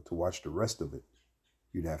video. To watch the rest of it,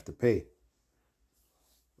 you'd have to pay.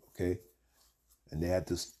 Okay? And they had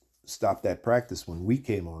to stop that practice when we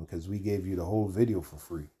came on because we gave you the whole video for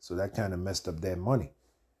free. So that kind of messed up their money.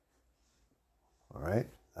 All right?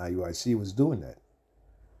 IUIC was doing that.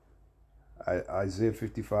 Isaiah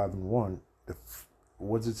 55:1,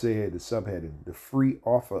 what does it say here? The subheading, the free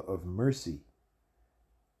offer of mercy.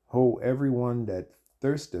 Ho, everyone that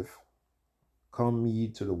thirsteth, Come ye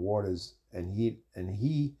to the waters, and he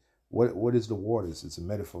what is the waters? It's a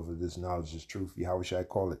metaphor for this knowledge is truth. How should I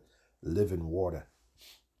call it? Living water.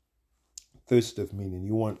 Thirsteth meaning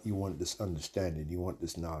you want this understanding, you want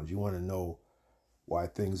this knowledge, you want to know why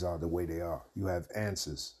things are the way they are. You have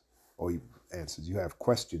answers, you have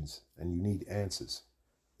questions, and you need answers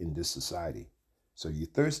in this society. So you're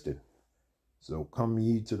thirsting. So come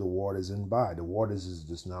ye to the waters and buy. The waters is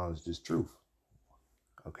this knowledge, this truth.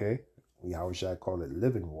 Okay? How should I call it?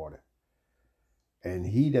 Living water. And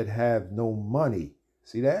he that have no money,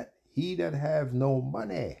 see that? He that have no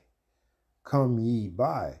money, come ye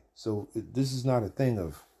buy. So this is not a thing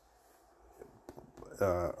of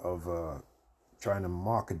trying to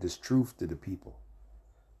market this truth to the people.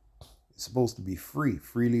 It's supposed to be free.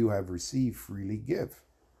 Freely you have received, freely give.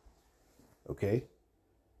 Okay?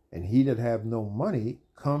 And he that have no money,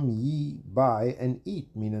 come ye buy and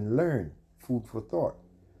eat, meaning learn, food for thought.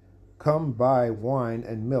 Come buy wine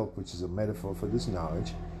and milk, which is a metaphor for this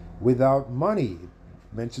knowledge, without money. It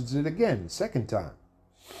mentions it again, second time.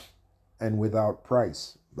 And without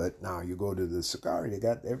price. But now you go to the Sakari, they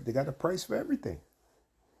got a price for everything.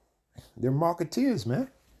 They're marketeers, man.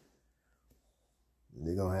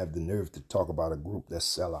 They're gonna have the nerve to talk about a group that's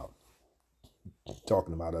sell out.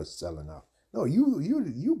 Talking about us selling out. No,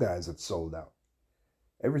 you guys have sold out.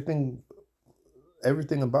 Everything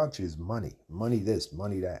about you is money. Money this,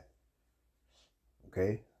 money that.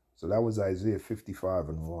 Okay? So that was Isaiah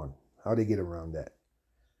 55:1. How they get around that?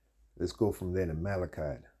 Let's go from there to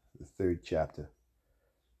Malachi, the 3rd chapter.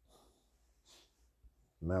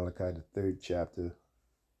 Malachi, the 3rd chapter.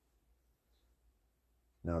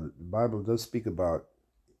 Now, the Bible does speak about,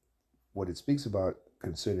 what it speaks about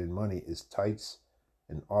concerning money is tithes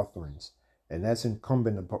and offerings. And that's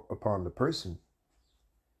incumbent upon the person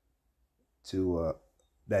to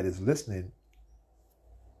that is listening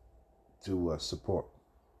to support.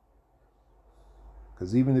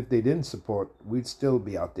 Because even if they didn't support, we'd still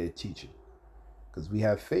be out there teaching. Because we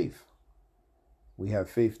have faith. We have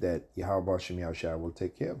faith that Yahweh Shem Yahushua will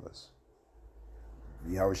take care of us.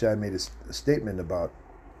 Yahushua made a statement about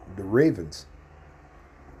the ravens.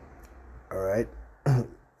 All right?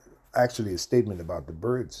 Actually, a statement about the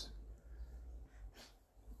birds.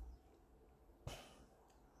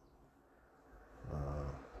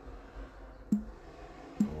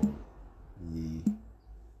 Ye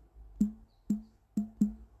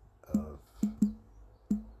of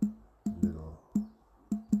little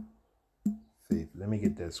faith. Let me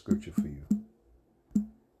get that scripture for you.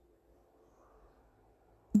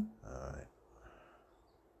 All right.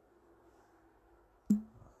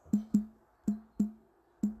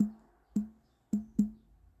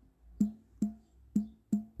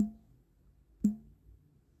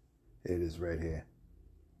 It is right here.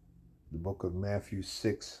 The book of Matthew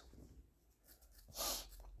 6.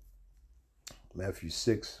 Matthew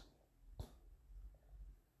 6.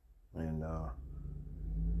 And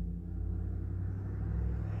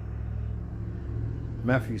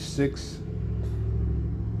Matthew 6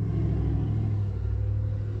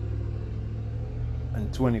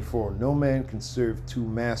 and 24. No man can serve two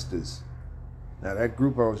masters. Now that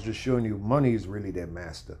group I was just showing you, money is really their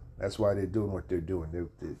master. That's why they're doing what they're doing.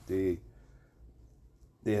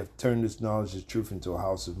 They have turned this knowledge of truth into a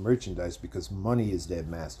house of merchandise because money is their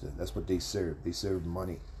master. That's what they serve. They serve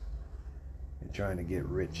money. They're trying to get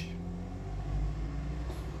rich.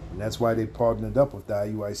 And that's why they partnered up with the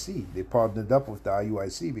IUIC. They partnered up with the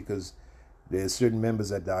IUIC because there's certain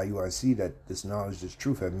members at the IUIC that this knowledge, this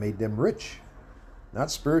truth have made them rich.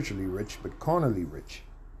 Not spiritually rich, but carnally rich.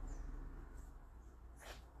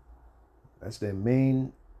 That's their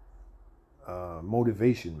main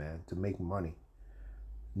motivation, man, to make money.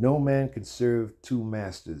 No man can serve two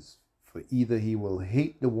masters, for either he will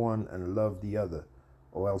hate the one and love the other,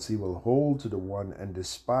 or else he will hold to the one and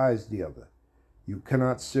despise the other. You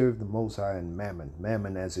cannot serve the Most High and mammon.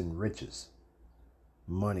 Mammon as in riches.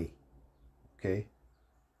 Money. Okay?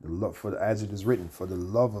 The love for, as it is written, for the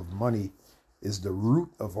love of money is the root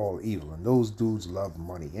of all evil. And those dudes love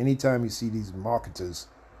money. Anytime you see these marketers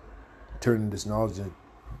turning this knowledge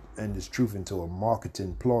and this truth into a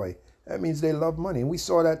marketing ploy, that means they love money. And we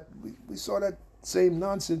saw that same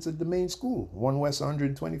nonsense at the main school, 1 West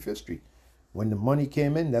 125th Street. When the money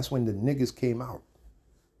came in, that's when the niggas came out.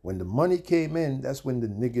 When the money came in, that's when the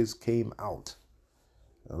niggas came out.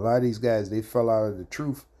 A lot of these guys, they fell out of the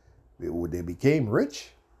truth. They became rich.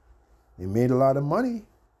 They made a lot of money.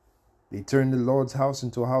 They turned the Lord's house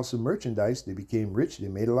into a house of merchandise. They became rich. They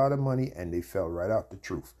made a lot of money, and they fell right out the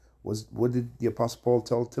truth. What did the Apostle Paul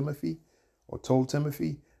tell Timothy? Or told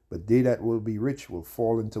Timothy? But they that will be rich will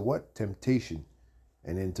fall into what? Temptation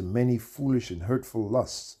and into many foolish and hurtful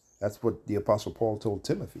lusts. That's what the Apostle Paul told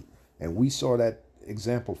Timothy. And we saw that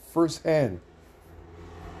example firsthand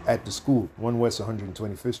at the school, 1 West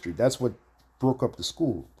 125th Street. That's what broke up the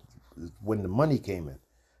school when the money came in.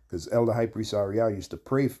 Because Elder High Priest Ariel used to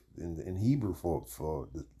pray in Hebrew for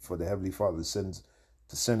the Heavenly Father to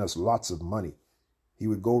send us lots of money. He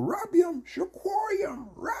would go, Rabiam,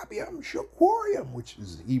 Shaquarium, which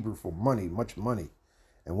is Hebrew for money, much money.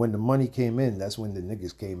 And when the money came in, that's when the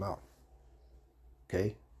niggas came out.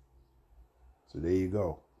 Okay? So there you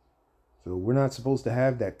go. So we're not supposed to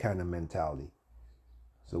have that kind of mentality.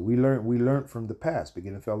 So we learned from the past,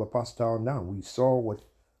 beginning from Apostle on down. We saw what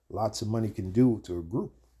lots of money can do to a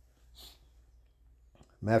group.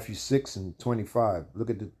 Matthew 6:25. Look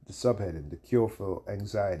at the subheading, the cure for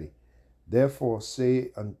anxiety. Therefore I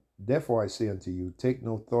say unto you, take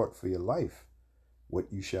no thought for your life, what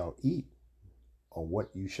you shall eat, or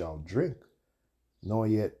what you shall drink, nor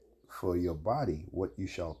yet for your body, what you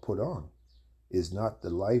shall put on. Is not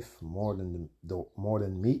the life more than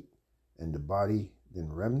meat, and the body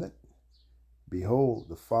than remnant? Behold,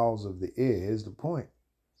 the fowls of the air. Here's the point.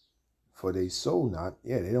 For they sow not,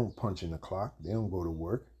 they don't punch in the clock, they don't go to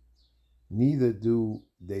work, neither do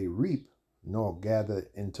they reap, nor gather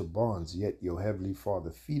into barns, yet your heavenly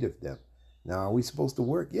Father feedeth them. Now, are we supposed to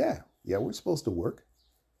work? Yeah, we're supposed to work.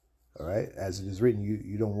 All right, as it is written,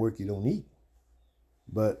 you don't work, you don't eat.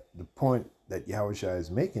 But the point that Yahushua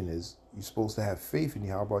is making is you're supposed to have faith in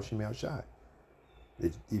Yahweh Shem Yahushua,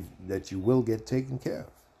 that you will get taken care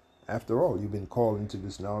of. After all, you've been called into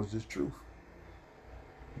this knowledge, this truth.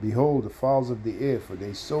 Behold, the fowls of the air, for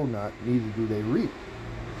they sow not, neither do they reap,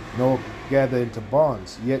 nor gather into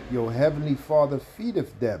barns, yet your heavenly Father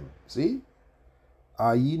feedeth them. See?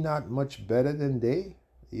 Are ye not much better than they?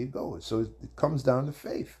 There you go. So it comes down to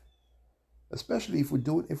faith. Especially if we're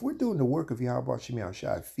doing the work of Yahweh Shem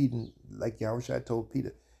Yahushua, feeding, like Yahushua told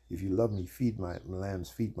Peter, if you love me, feed my lambs,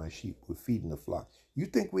 feed my sheep. We're feeding the flock. You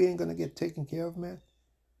think we ain't going to get taken care of, man?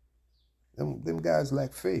 Them guys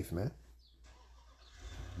lack faith, man.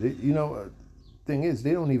 Thing is,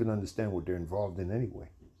 they don't even understand what they're involved in anyway.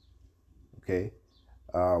 Okay?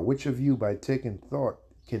 Which of you, by taking thought,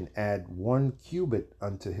 can add 1 cubit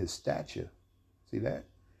unto his stature? See that?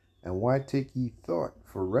 And why take ye thought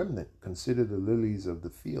for remnant? Consider the lilies of the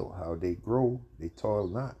field, how they grow, they toil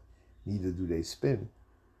not, neither do they spin.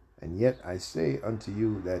 And yet I say unto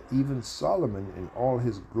you that even Solomon in all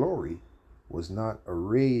his glory was not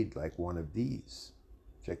arrayed like one of these.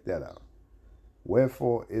 Check that out.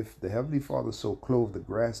 Wherefore, if the Heavenly Father so clothe the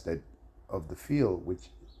grass that of the field,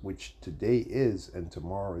 which today is and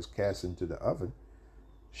tomorrow is cast into the oven,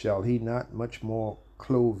 shall he not much more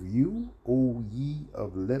clothe you, O ye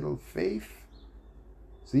of little faith?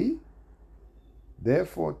 See?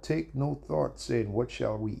 Therefore take no thought, saying, what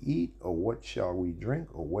shall we eat, or what shall we drink,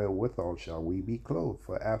 or wherewithal shall we be clothed?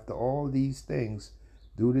 For after all these things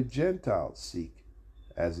do the Gentiles seek,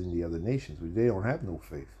 as in the other nations, which they don't have no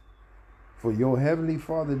faith. For your heavenly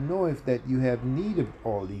Father knoweth that you have need of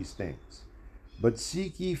all these things. But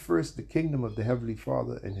seek ye first the kingdom of the heavenly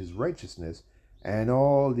Father and his righteousness, and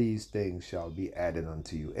all these things shall be added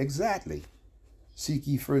unto you. Exactly. Seek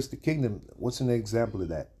ye first the kingdom. What's an example of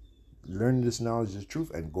that? Learning this knowledge, this truth,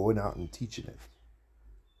 and going out and teaching it.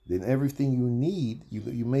 Then everything you need,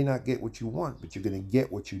 you may not get what you want, but you're going to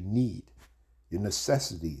get what you need. Your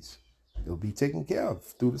necessities. They'll be taken care of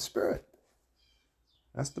through the Spirit.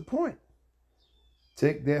 That's the point.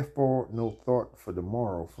 Take therefore no thought for the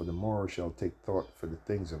morrow shall take thought for the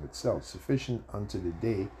things of itself. Sufficient unto the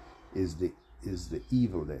day is the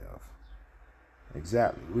evil thereof.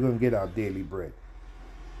 Exactly. We're going to get our daily bread.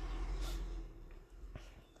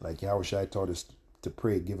 Like Yahushua taught us to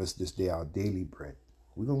pray, give us this day our daily bread.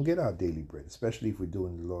 We're going to get our daily bread, especially if we're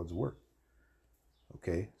doing the Lord's work.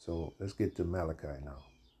 Okay, so let's get to Malachi now.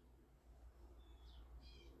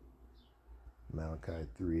 Malachi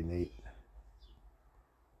 3:8.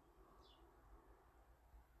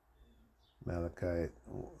 Malachi,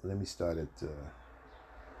 let me start at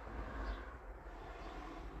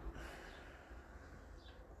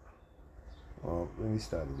let me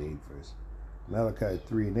start at 8 first. Malachi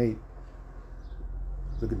 3:8.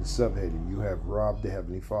 Look at the subheading. You have robbed the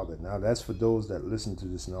Heavenly Father. Now that's for those that listen to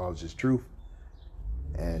this knowledge is truth,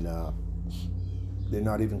 and they're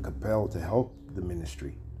not even compelled to help the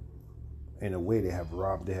ministry. In a way, they have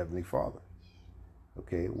robbed the Heavenly Father.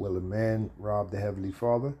 Okay, will a man rob the Heavenly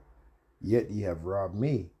Father? Yet ye have robbed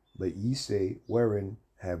me. But ye say, wherein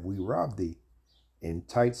have we robbed thee? In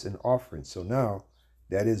tithes and offerings. So now,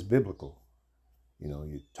 that is biblical.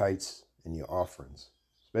 Your tithes and your offerings.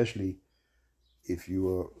 Especially if you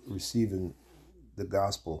are receiving the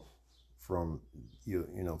gospel from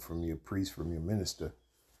from your priest, from your minister,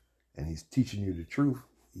 and he's teaching you the truth,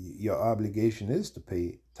 your obligation is to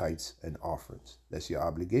pay tithes and offerings. That's your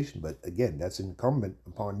obligation. But again, that's incumbent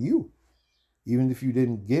upon you. Even if you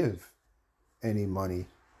didn't give any money,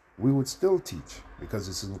 we would still teach, because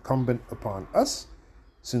it's incumbent upon us,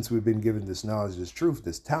 since we've been given this knowledge, this truth,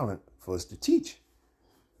 this talent, for us to teach.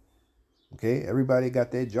 Okay, everybody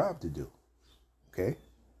got their job to do. Okay,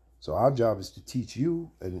 so our job is to teach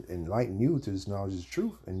you and enlighten you to this knowledge, this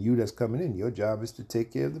truth. And you that's coming in, your job is to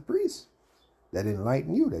take care of the priests that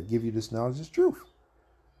enlighten you, that give you this knowledge, this truth.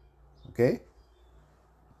 Okay,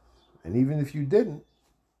 and even if you didn't,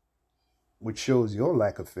 which shows your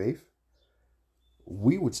lack of faith,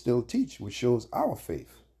 we would still teach, which shows our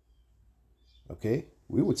faith. Okay,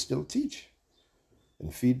 we would still teach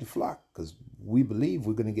and feed the flock, because we believe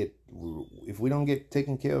we're going to get, if we don't get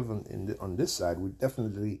taken care of on this side, we're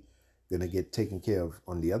definitely going to get taken care of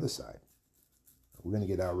on the other side. We're going to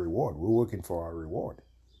get our reward. We're working for our reward.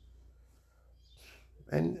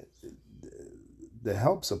 And the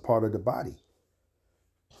helps are part of the body.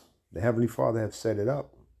 The Heavenly Father have set it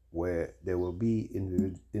up where there will be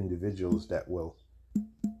individuals that will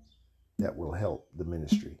help the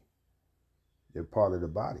ministry. They're part of the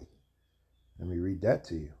body. Let me read that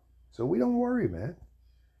to you. So we don't worry, man.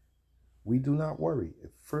 We do not worry.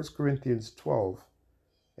 1 Corinthians 12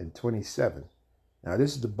 and 27. Now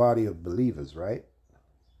this is the body of believers, right?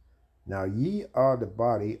 Now ye are the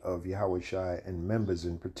body of Yahushua, and members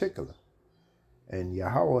in particular. And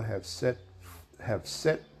Yahweh have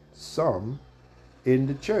set some in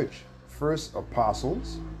the church. First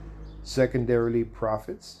apostles, secondarily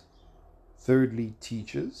prophets, thirdly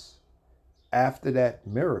teachers, after that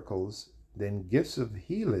miracles, then gifts of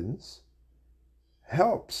healings,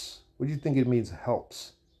 helps. What do you think it means,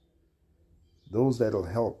 helps? Those that'll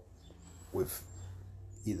help with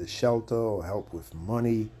either shelter or help with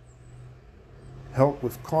money, help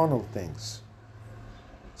with carnal things.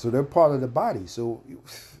 So they're part of the body. So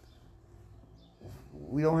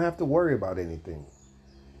we don't have to worry about anything.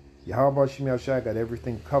 Yahweh Shemi Shai got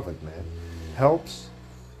everything covered, man. Helps,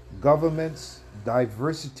 governments,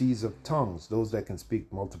 diversities of tongues, those that can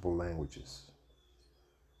speak multiple languages.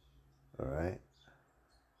 All right.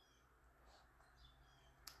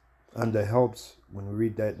 Under helps, when we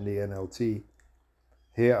read that in the NLT,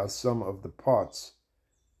 here are some of the parts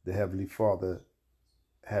the Heavenly Father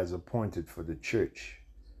has appointed for the church.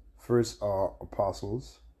 First are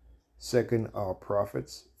apostles, second are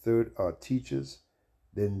prophets, third are teachers,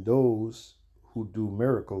 then those who do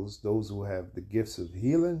miracles, those who have the gifts of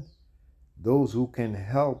healing, those who can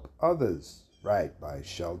help others, right, by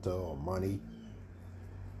shelter or money,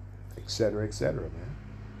 etc., man.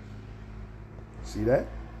 See that?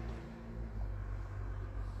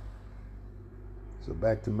 So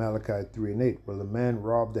back to Malachi 3 and 8. Well, a man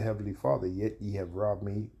robbed the Heavenly Father, yet ye have robbed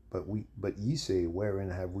me. But ye say, wherein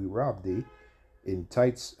have we robbed thee? In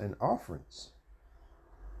tithes and offerings.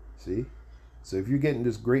 See? So if you're getting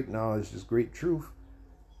this great knowledge, this great truth,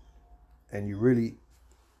 and you really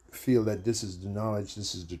feel that this is the knowledge,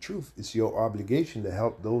 this is the truth, it's your obligation to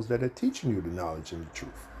help those that are teaching you the knowledge and the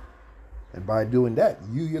truth. And by doing that,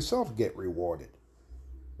 you yourself get rewarded.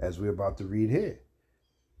 As we're about to read here.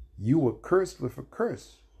 You were cursed with a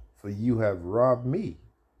curse, for you have robbed me.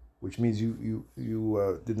 Which means you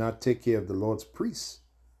did not take care of the Lord's priests.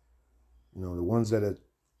 You know, the ones that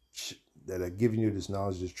are giving you this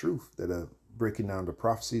knowledge, this truth, that are breaking down the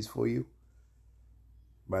prophecies for you.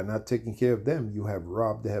 By not taking care of them, you have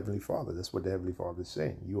robbed the Heavenly Father. That's what the Heavenly Father is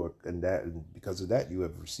saying. And because of that, you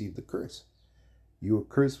have received the curse. You are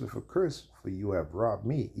cursed with a curse, for you have robbed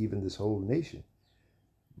me, even this whole nation.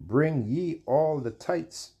 Bring ye all the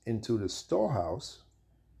tithes into the storehouse,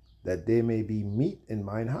 that there may be meat in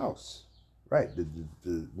mine house. Right,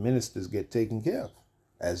 the ministers get taken care of,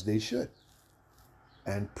 as they should.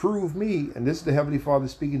 And prove me, and this is the Heavenly Father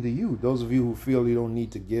speaking to you, those of you who feel you don't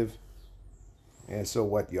need to give. And so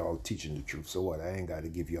what, y'all teaching the truth? So what, I ain't got to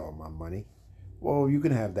give y'all my money. Well, you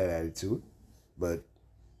can have that attitude, but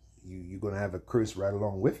you're going to have a curse right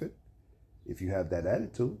along with it if you have that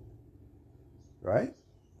attitude. Right?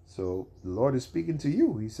 So the Lord is speaking to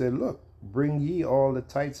you. He said, look, bring ye all the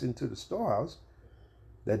tithes into the storehouse,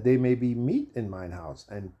 that they may be meat in mine house.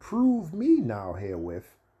 And prove me now herewith,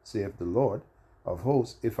 saith the Lord of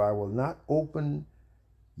hosts, if I will not open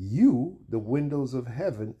you the windows of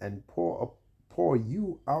heaven and pour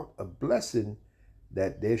you out a blessing,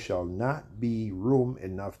 that there shall not be room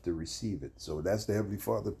enough to receive it. So that's the Heavenly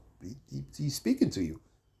Father. He's speaking to you.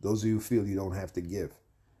 Those of you who feel you don't have to give.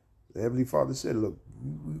 The Heavenly Father said, look,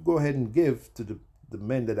 you go ahead and give to the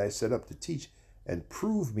men that I set up to teach, and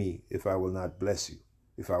prove me if I will not bless you,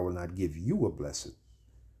 if I will not give you a blessing.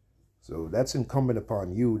 So that's incumbent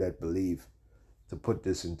upon you that believe to put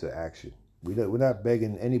this into action. We're not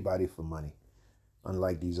begging anybody for money,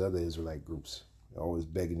 unlike these other Israelite groups. They're always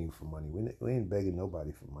begging you for money. We ain't begging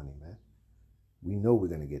nobody for money, man. We know we're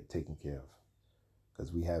going to get taken care of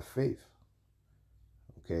because we have faith.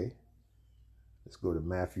 Okay? Let's go to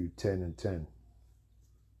Matthew 10 and 10.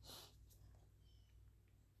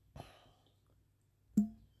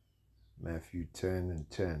 Matthew 10 and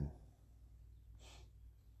 10.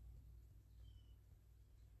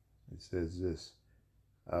 It says this.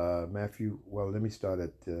 Let me start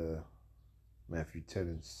at Matthew 10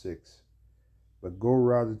 and 6. But go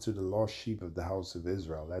rather to the lost sheep of the house of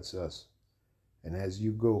Israel. That's us. And as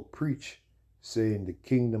you go, preach, saying the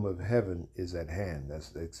kingdom of heaven is at hand.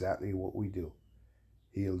 That's exactly what we do.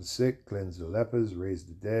 Heal the sick, cleanse the lepers, raise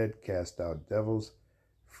the dead, cast out devils.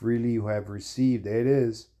 Freely you have received. There it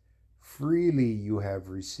is. Freely you have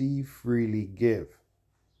received, freely give.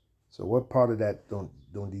 So what part of that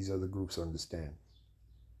don't these other groups understand?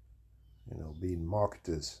 Being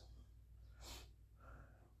marketers,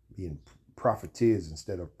 being profiteers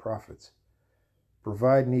instead of prophets.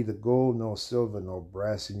 Provide neither gold nor silver nor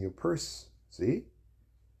brass in your purse. See?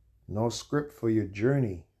 No script for your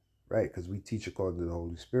journey. Right, because we teach according to the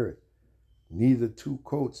Holy Spirit. Neither 2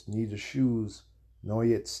 coats, neither shoes, nor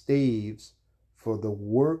yet staves, for the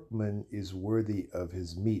workman is worthy of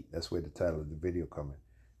his meat. That's where the title of the video comes in.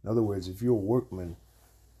 In other words, if you're a workman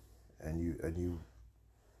and you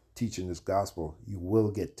teaching this gospel, you will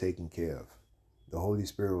get taken care of. The Holy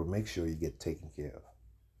Spirit will make sure you get taken care of.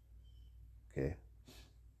 Okay.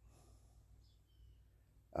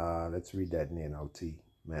 Let's read that in the NLT.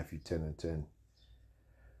 Matthew 10 and 10.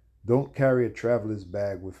 Don't carry a traveler's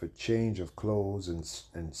bag with a change of clothes and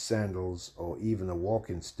sandals or even a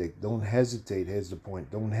walking stick. Don't hesitate. Here's the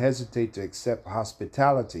point. Don't hesitate to accept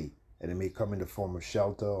hospitality, and it may come in the form of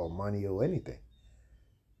shelter or money or anything,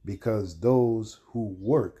 because those who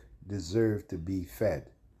work deserve to be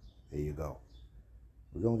fed. There you go.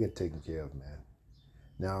 We're going to get taken care of, man.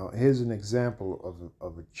 Now, here's an example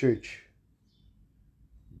of a church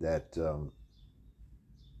that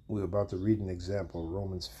we're about to read an example,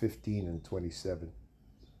 Romans 15 and 27,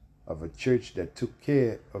 of a church that took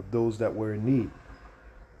care of those that were in need,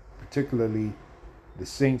 particularly the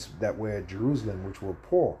saints that were at Jerusalem, which were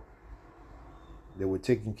poor. They were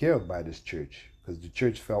taken care of by this church because the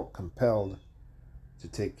church felt compelled to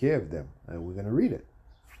take care of them. And we're going to read it.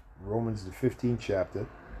 Romans, the 15th chapter.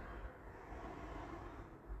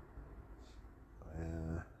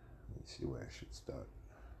 Let me see where I should start.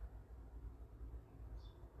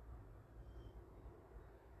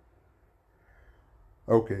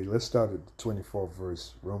 Okay, let's start at the 24th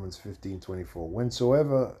verse, Romans 15:24.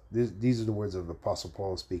 Whensoever, these are the words of Apostle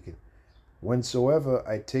Paul speaking. Whensoever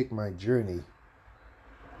I take my journey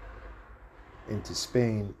into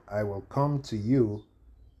Spain, I will come to you,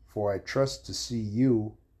 for I trust to see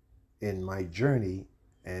you in my journey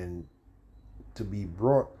and to be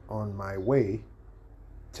brought on my way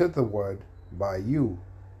thitherward by you,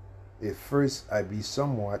 if first I be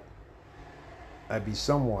somewhat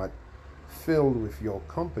filled with your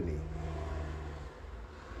company.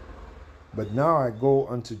 But now I go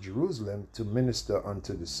unto Jerusalem to minister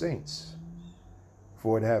unto the saints,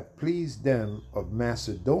 for it hath pleased them of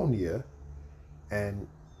Macedonia and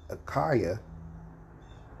Achaia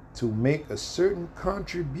to make a certain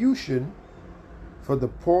contribution for the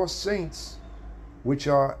poor saints which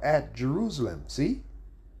are at Jerusalem. See?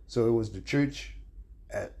 So it was the church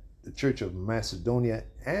of Macedonia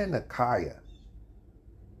and Achaia,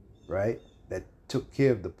 right, that took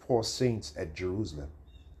care of the poor saints at Jerusalem.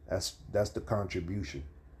 That's the contribution,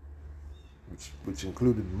 which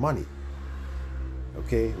included money.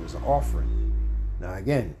 Okay, it was an offering. Now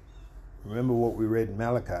again, remember what we read in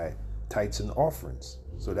Malachi, tithes and offerings.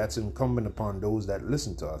 So that's incumbent upon those that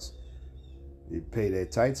listen to us. They pay their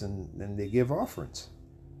tithes and then they give offerings.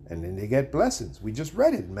 And then they get blessings. We just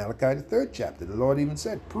read it in Malachi, the 3rd chapter. The Lord even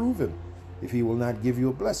said, prove him if he will not give you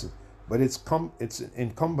a blessing. But it's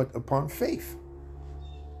incumbent upon faith.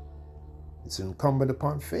 It's incumbent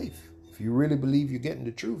upon faith. If you really believe you're getting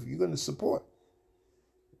the truth, you're going to support.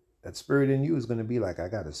 That spirit in you is going to be like, I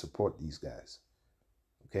got to support these guys.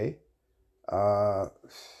 Okay? The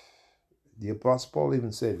Apostle Paul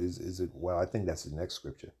even said, I think that's the next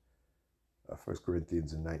scripture. 1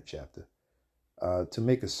 Corinthians, the 9th chapter. To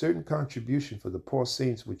make a certain contribution for the poor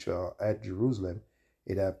saints which are at Jerusalem,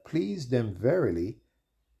 it hath pleased them verily,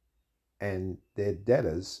 and their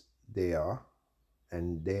debtors they are,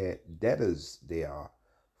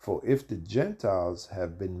 For if the Gentiles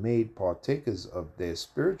have been made partakers of their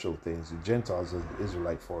spiritual things, the Gentiles are the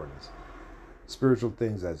Israelite foreigners, spiritual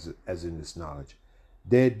things as in this knowledge,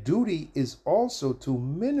 their duty is also to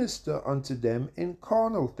minister unto them in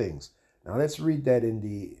carnal things. Now let's read that in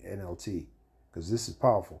the NLT, because this is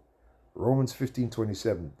powerful. Romans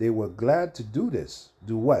 15:27. They were glad to do this.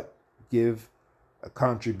 Do what? Give a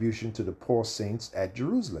contribution to the poor saints at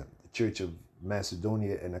Jerusalem, the church of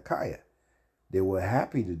Macedonia and Achaia. They were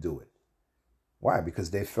happy to do it. Why?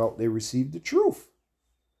 Because they felt they received the truth.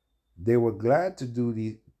 They were glad to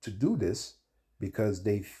do this because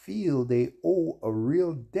they feel they owe a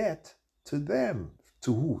real debt to them.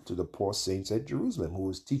 To who? To the poor saints at Jerusalem who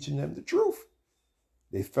was teaching them the truth.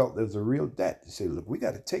 They felt there was a real debt. They say, look, we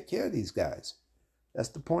got to take care of these guys. That's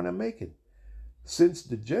the point I'm making. Since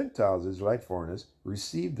the Gentiles, Israelite foreigners,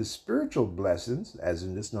 received the spiritual blessings, as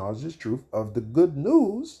in this knowledge is truth, of the good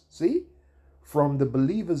news, see, from the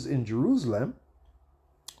believers in Jerusalem,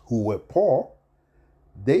 who were poor,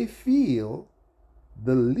 they feel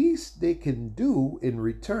the least they can do in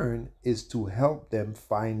return is to help them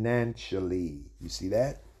financially. You see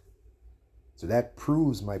that? So that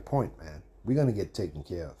proves my point, man. We're going to get taken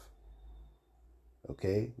care of.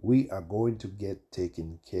 Okay? We are going to get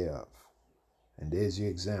taken care of. And there's your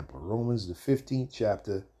example. Romans, the 15th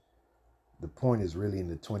chapter. The point is really in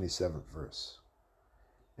the 27th verse.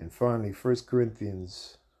 And finally, 1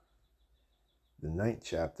 Corinthians, the 9th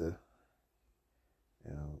chapter.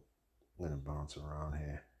 I'm going to bounce around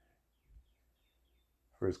here.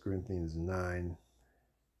 1 Corinthians 9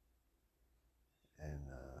 and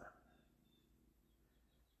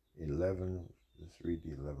 11. Let's read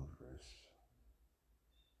the 11th verse.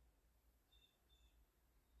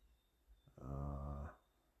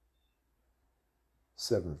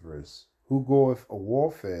 7th verse. Who goeth a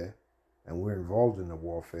warfare, and we're involved in the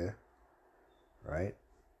warfare, right?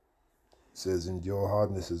 It says, endure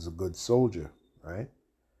hardness as a good soldier, right?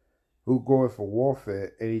 Who goeth a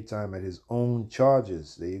warfare anytime at his own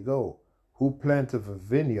charges. There you go. Who planteth a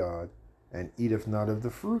vineyard and eateth not of the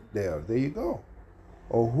fruit thereof. There you go.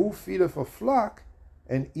 Or who feedeth a flock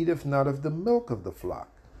and eateth not of the milk of the flock.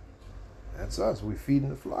 That's us. We're feeding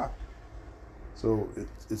the flock. So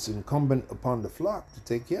it's incumbent upon the flock to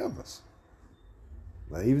take care of us.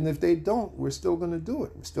 Now, even if they don't, we're still going to do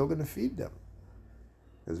it. We're still going to feed them.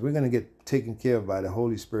 Because we're going to get taken care of by the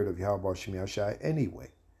Holy Spirit of Yahweh Shem Yahushai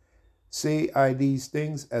anyway. Say I these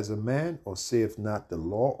things as a man, or saith not the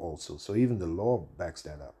law also? So even the law backs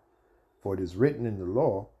that up. For it is written in the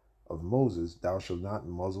law of Moses, thou shalt not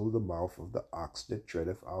muzzle the mouth of the ox that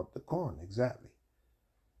treadeth out the corn. Exactly.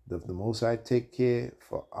 Doth the Most High take care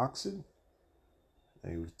for oxen?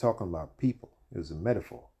 And he was talking about people. It was a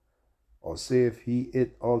metaphor. Or saith he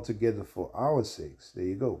it altogether for our sakes? There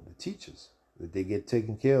you go. The teachers, that they get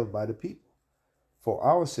taken care of by the people. For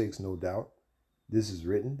our sakes, no doubt. This is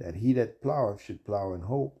written, that he that ploweth should plow in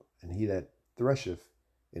hope, and he that thresheth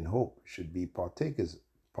in hope should be partaker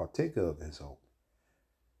of his hope.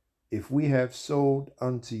 If we have sowed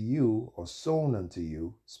unto you, or sown unto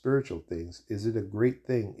you, spiritual things, is it a great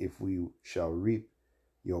thing if we shall reap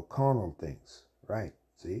your carnal things? Right,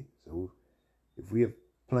 see? So if we have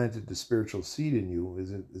planted the spiritual seed in you,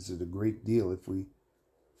 is it a great deal if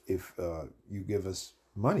you give us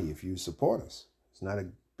money, if you support us? It's not a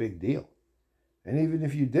big deal. And even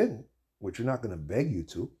if you didn't, which we're not going to beg you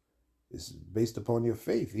to, it's based upon your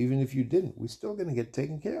faith. Even if you didn't, we're still going to get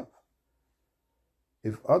taken care of.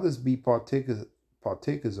 If others be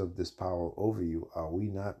partakers of this power over you, are we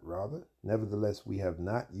not rather? Nevertheless, we have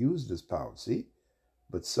not used this power, see?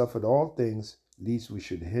 But suffered all things, lest we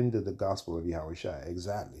should hinder the gospel of Yahushua.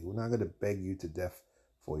 Exactly. We're not going to beg you to death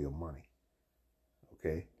for your money.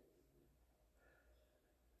 Okay?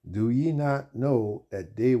 Do ye not know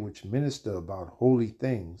that they which minister about holy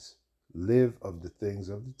things live of the things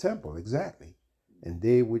of the temple? Exactly. And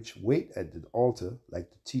they which wait at the altar, like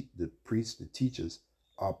the priests, the teachers,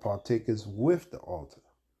 are partakers with the altar.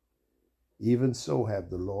 Even so have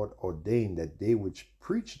the Lord ordained that they which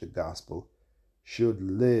preach the gospel should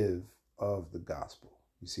live of the gospel.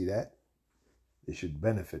 You see that? They should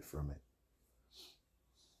benefit from it.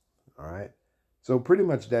 All right. So pretty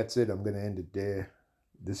much that's it. I'm going to end it there.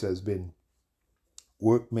 This has been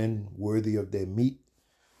Workmen Worthy of Their Meat.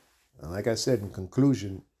 And like I said, in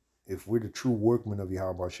conclusion, if we're the true workmen of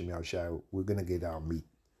Yahweh Shem Yahushai, we're going to get our meat.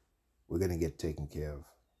 We're going to get taken care of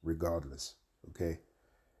regardless. Okay?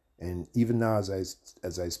 And even now, as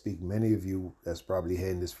I speak, many of you that's probably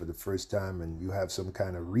hearing this for the first time and you have some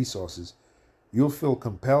kind of resources, you'll feel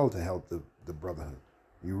compelled to help the brotherhood.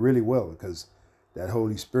 You really will, because that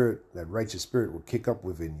Holy Spirit, that righteous spirit will kick up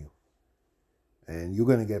within you. And you're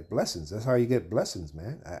going to get blessings. That's how you get blessings,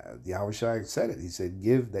 man. Yahushua said it. He said,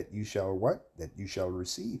 give that you shall what? That you shall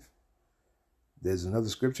receive. There's another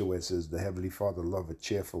scripture where it says, the Heavenly Father love a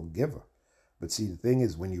cheerful giver. But see, the thing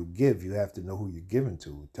is, when you give, you have to know who you're giving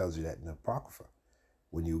to. It tells you that in the Apocrypha.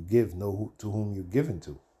 When you give, know to whom you're giving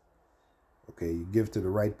to. Okay, you give to the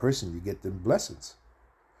right person, you get them blessings.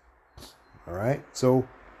 All right? So,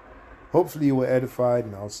 hopefully you were edified,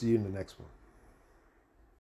 and I'll see you in the next one.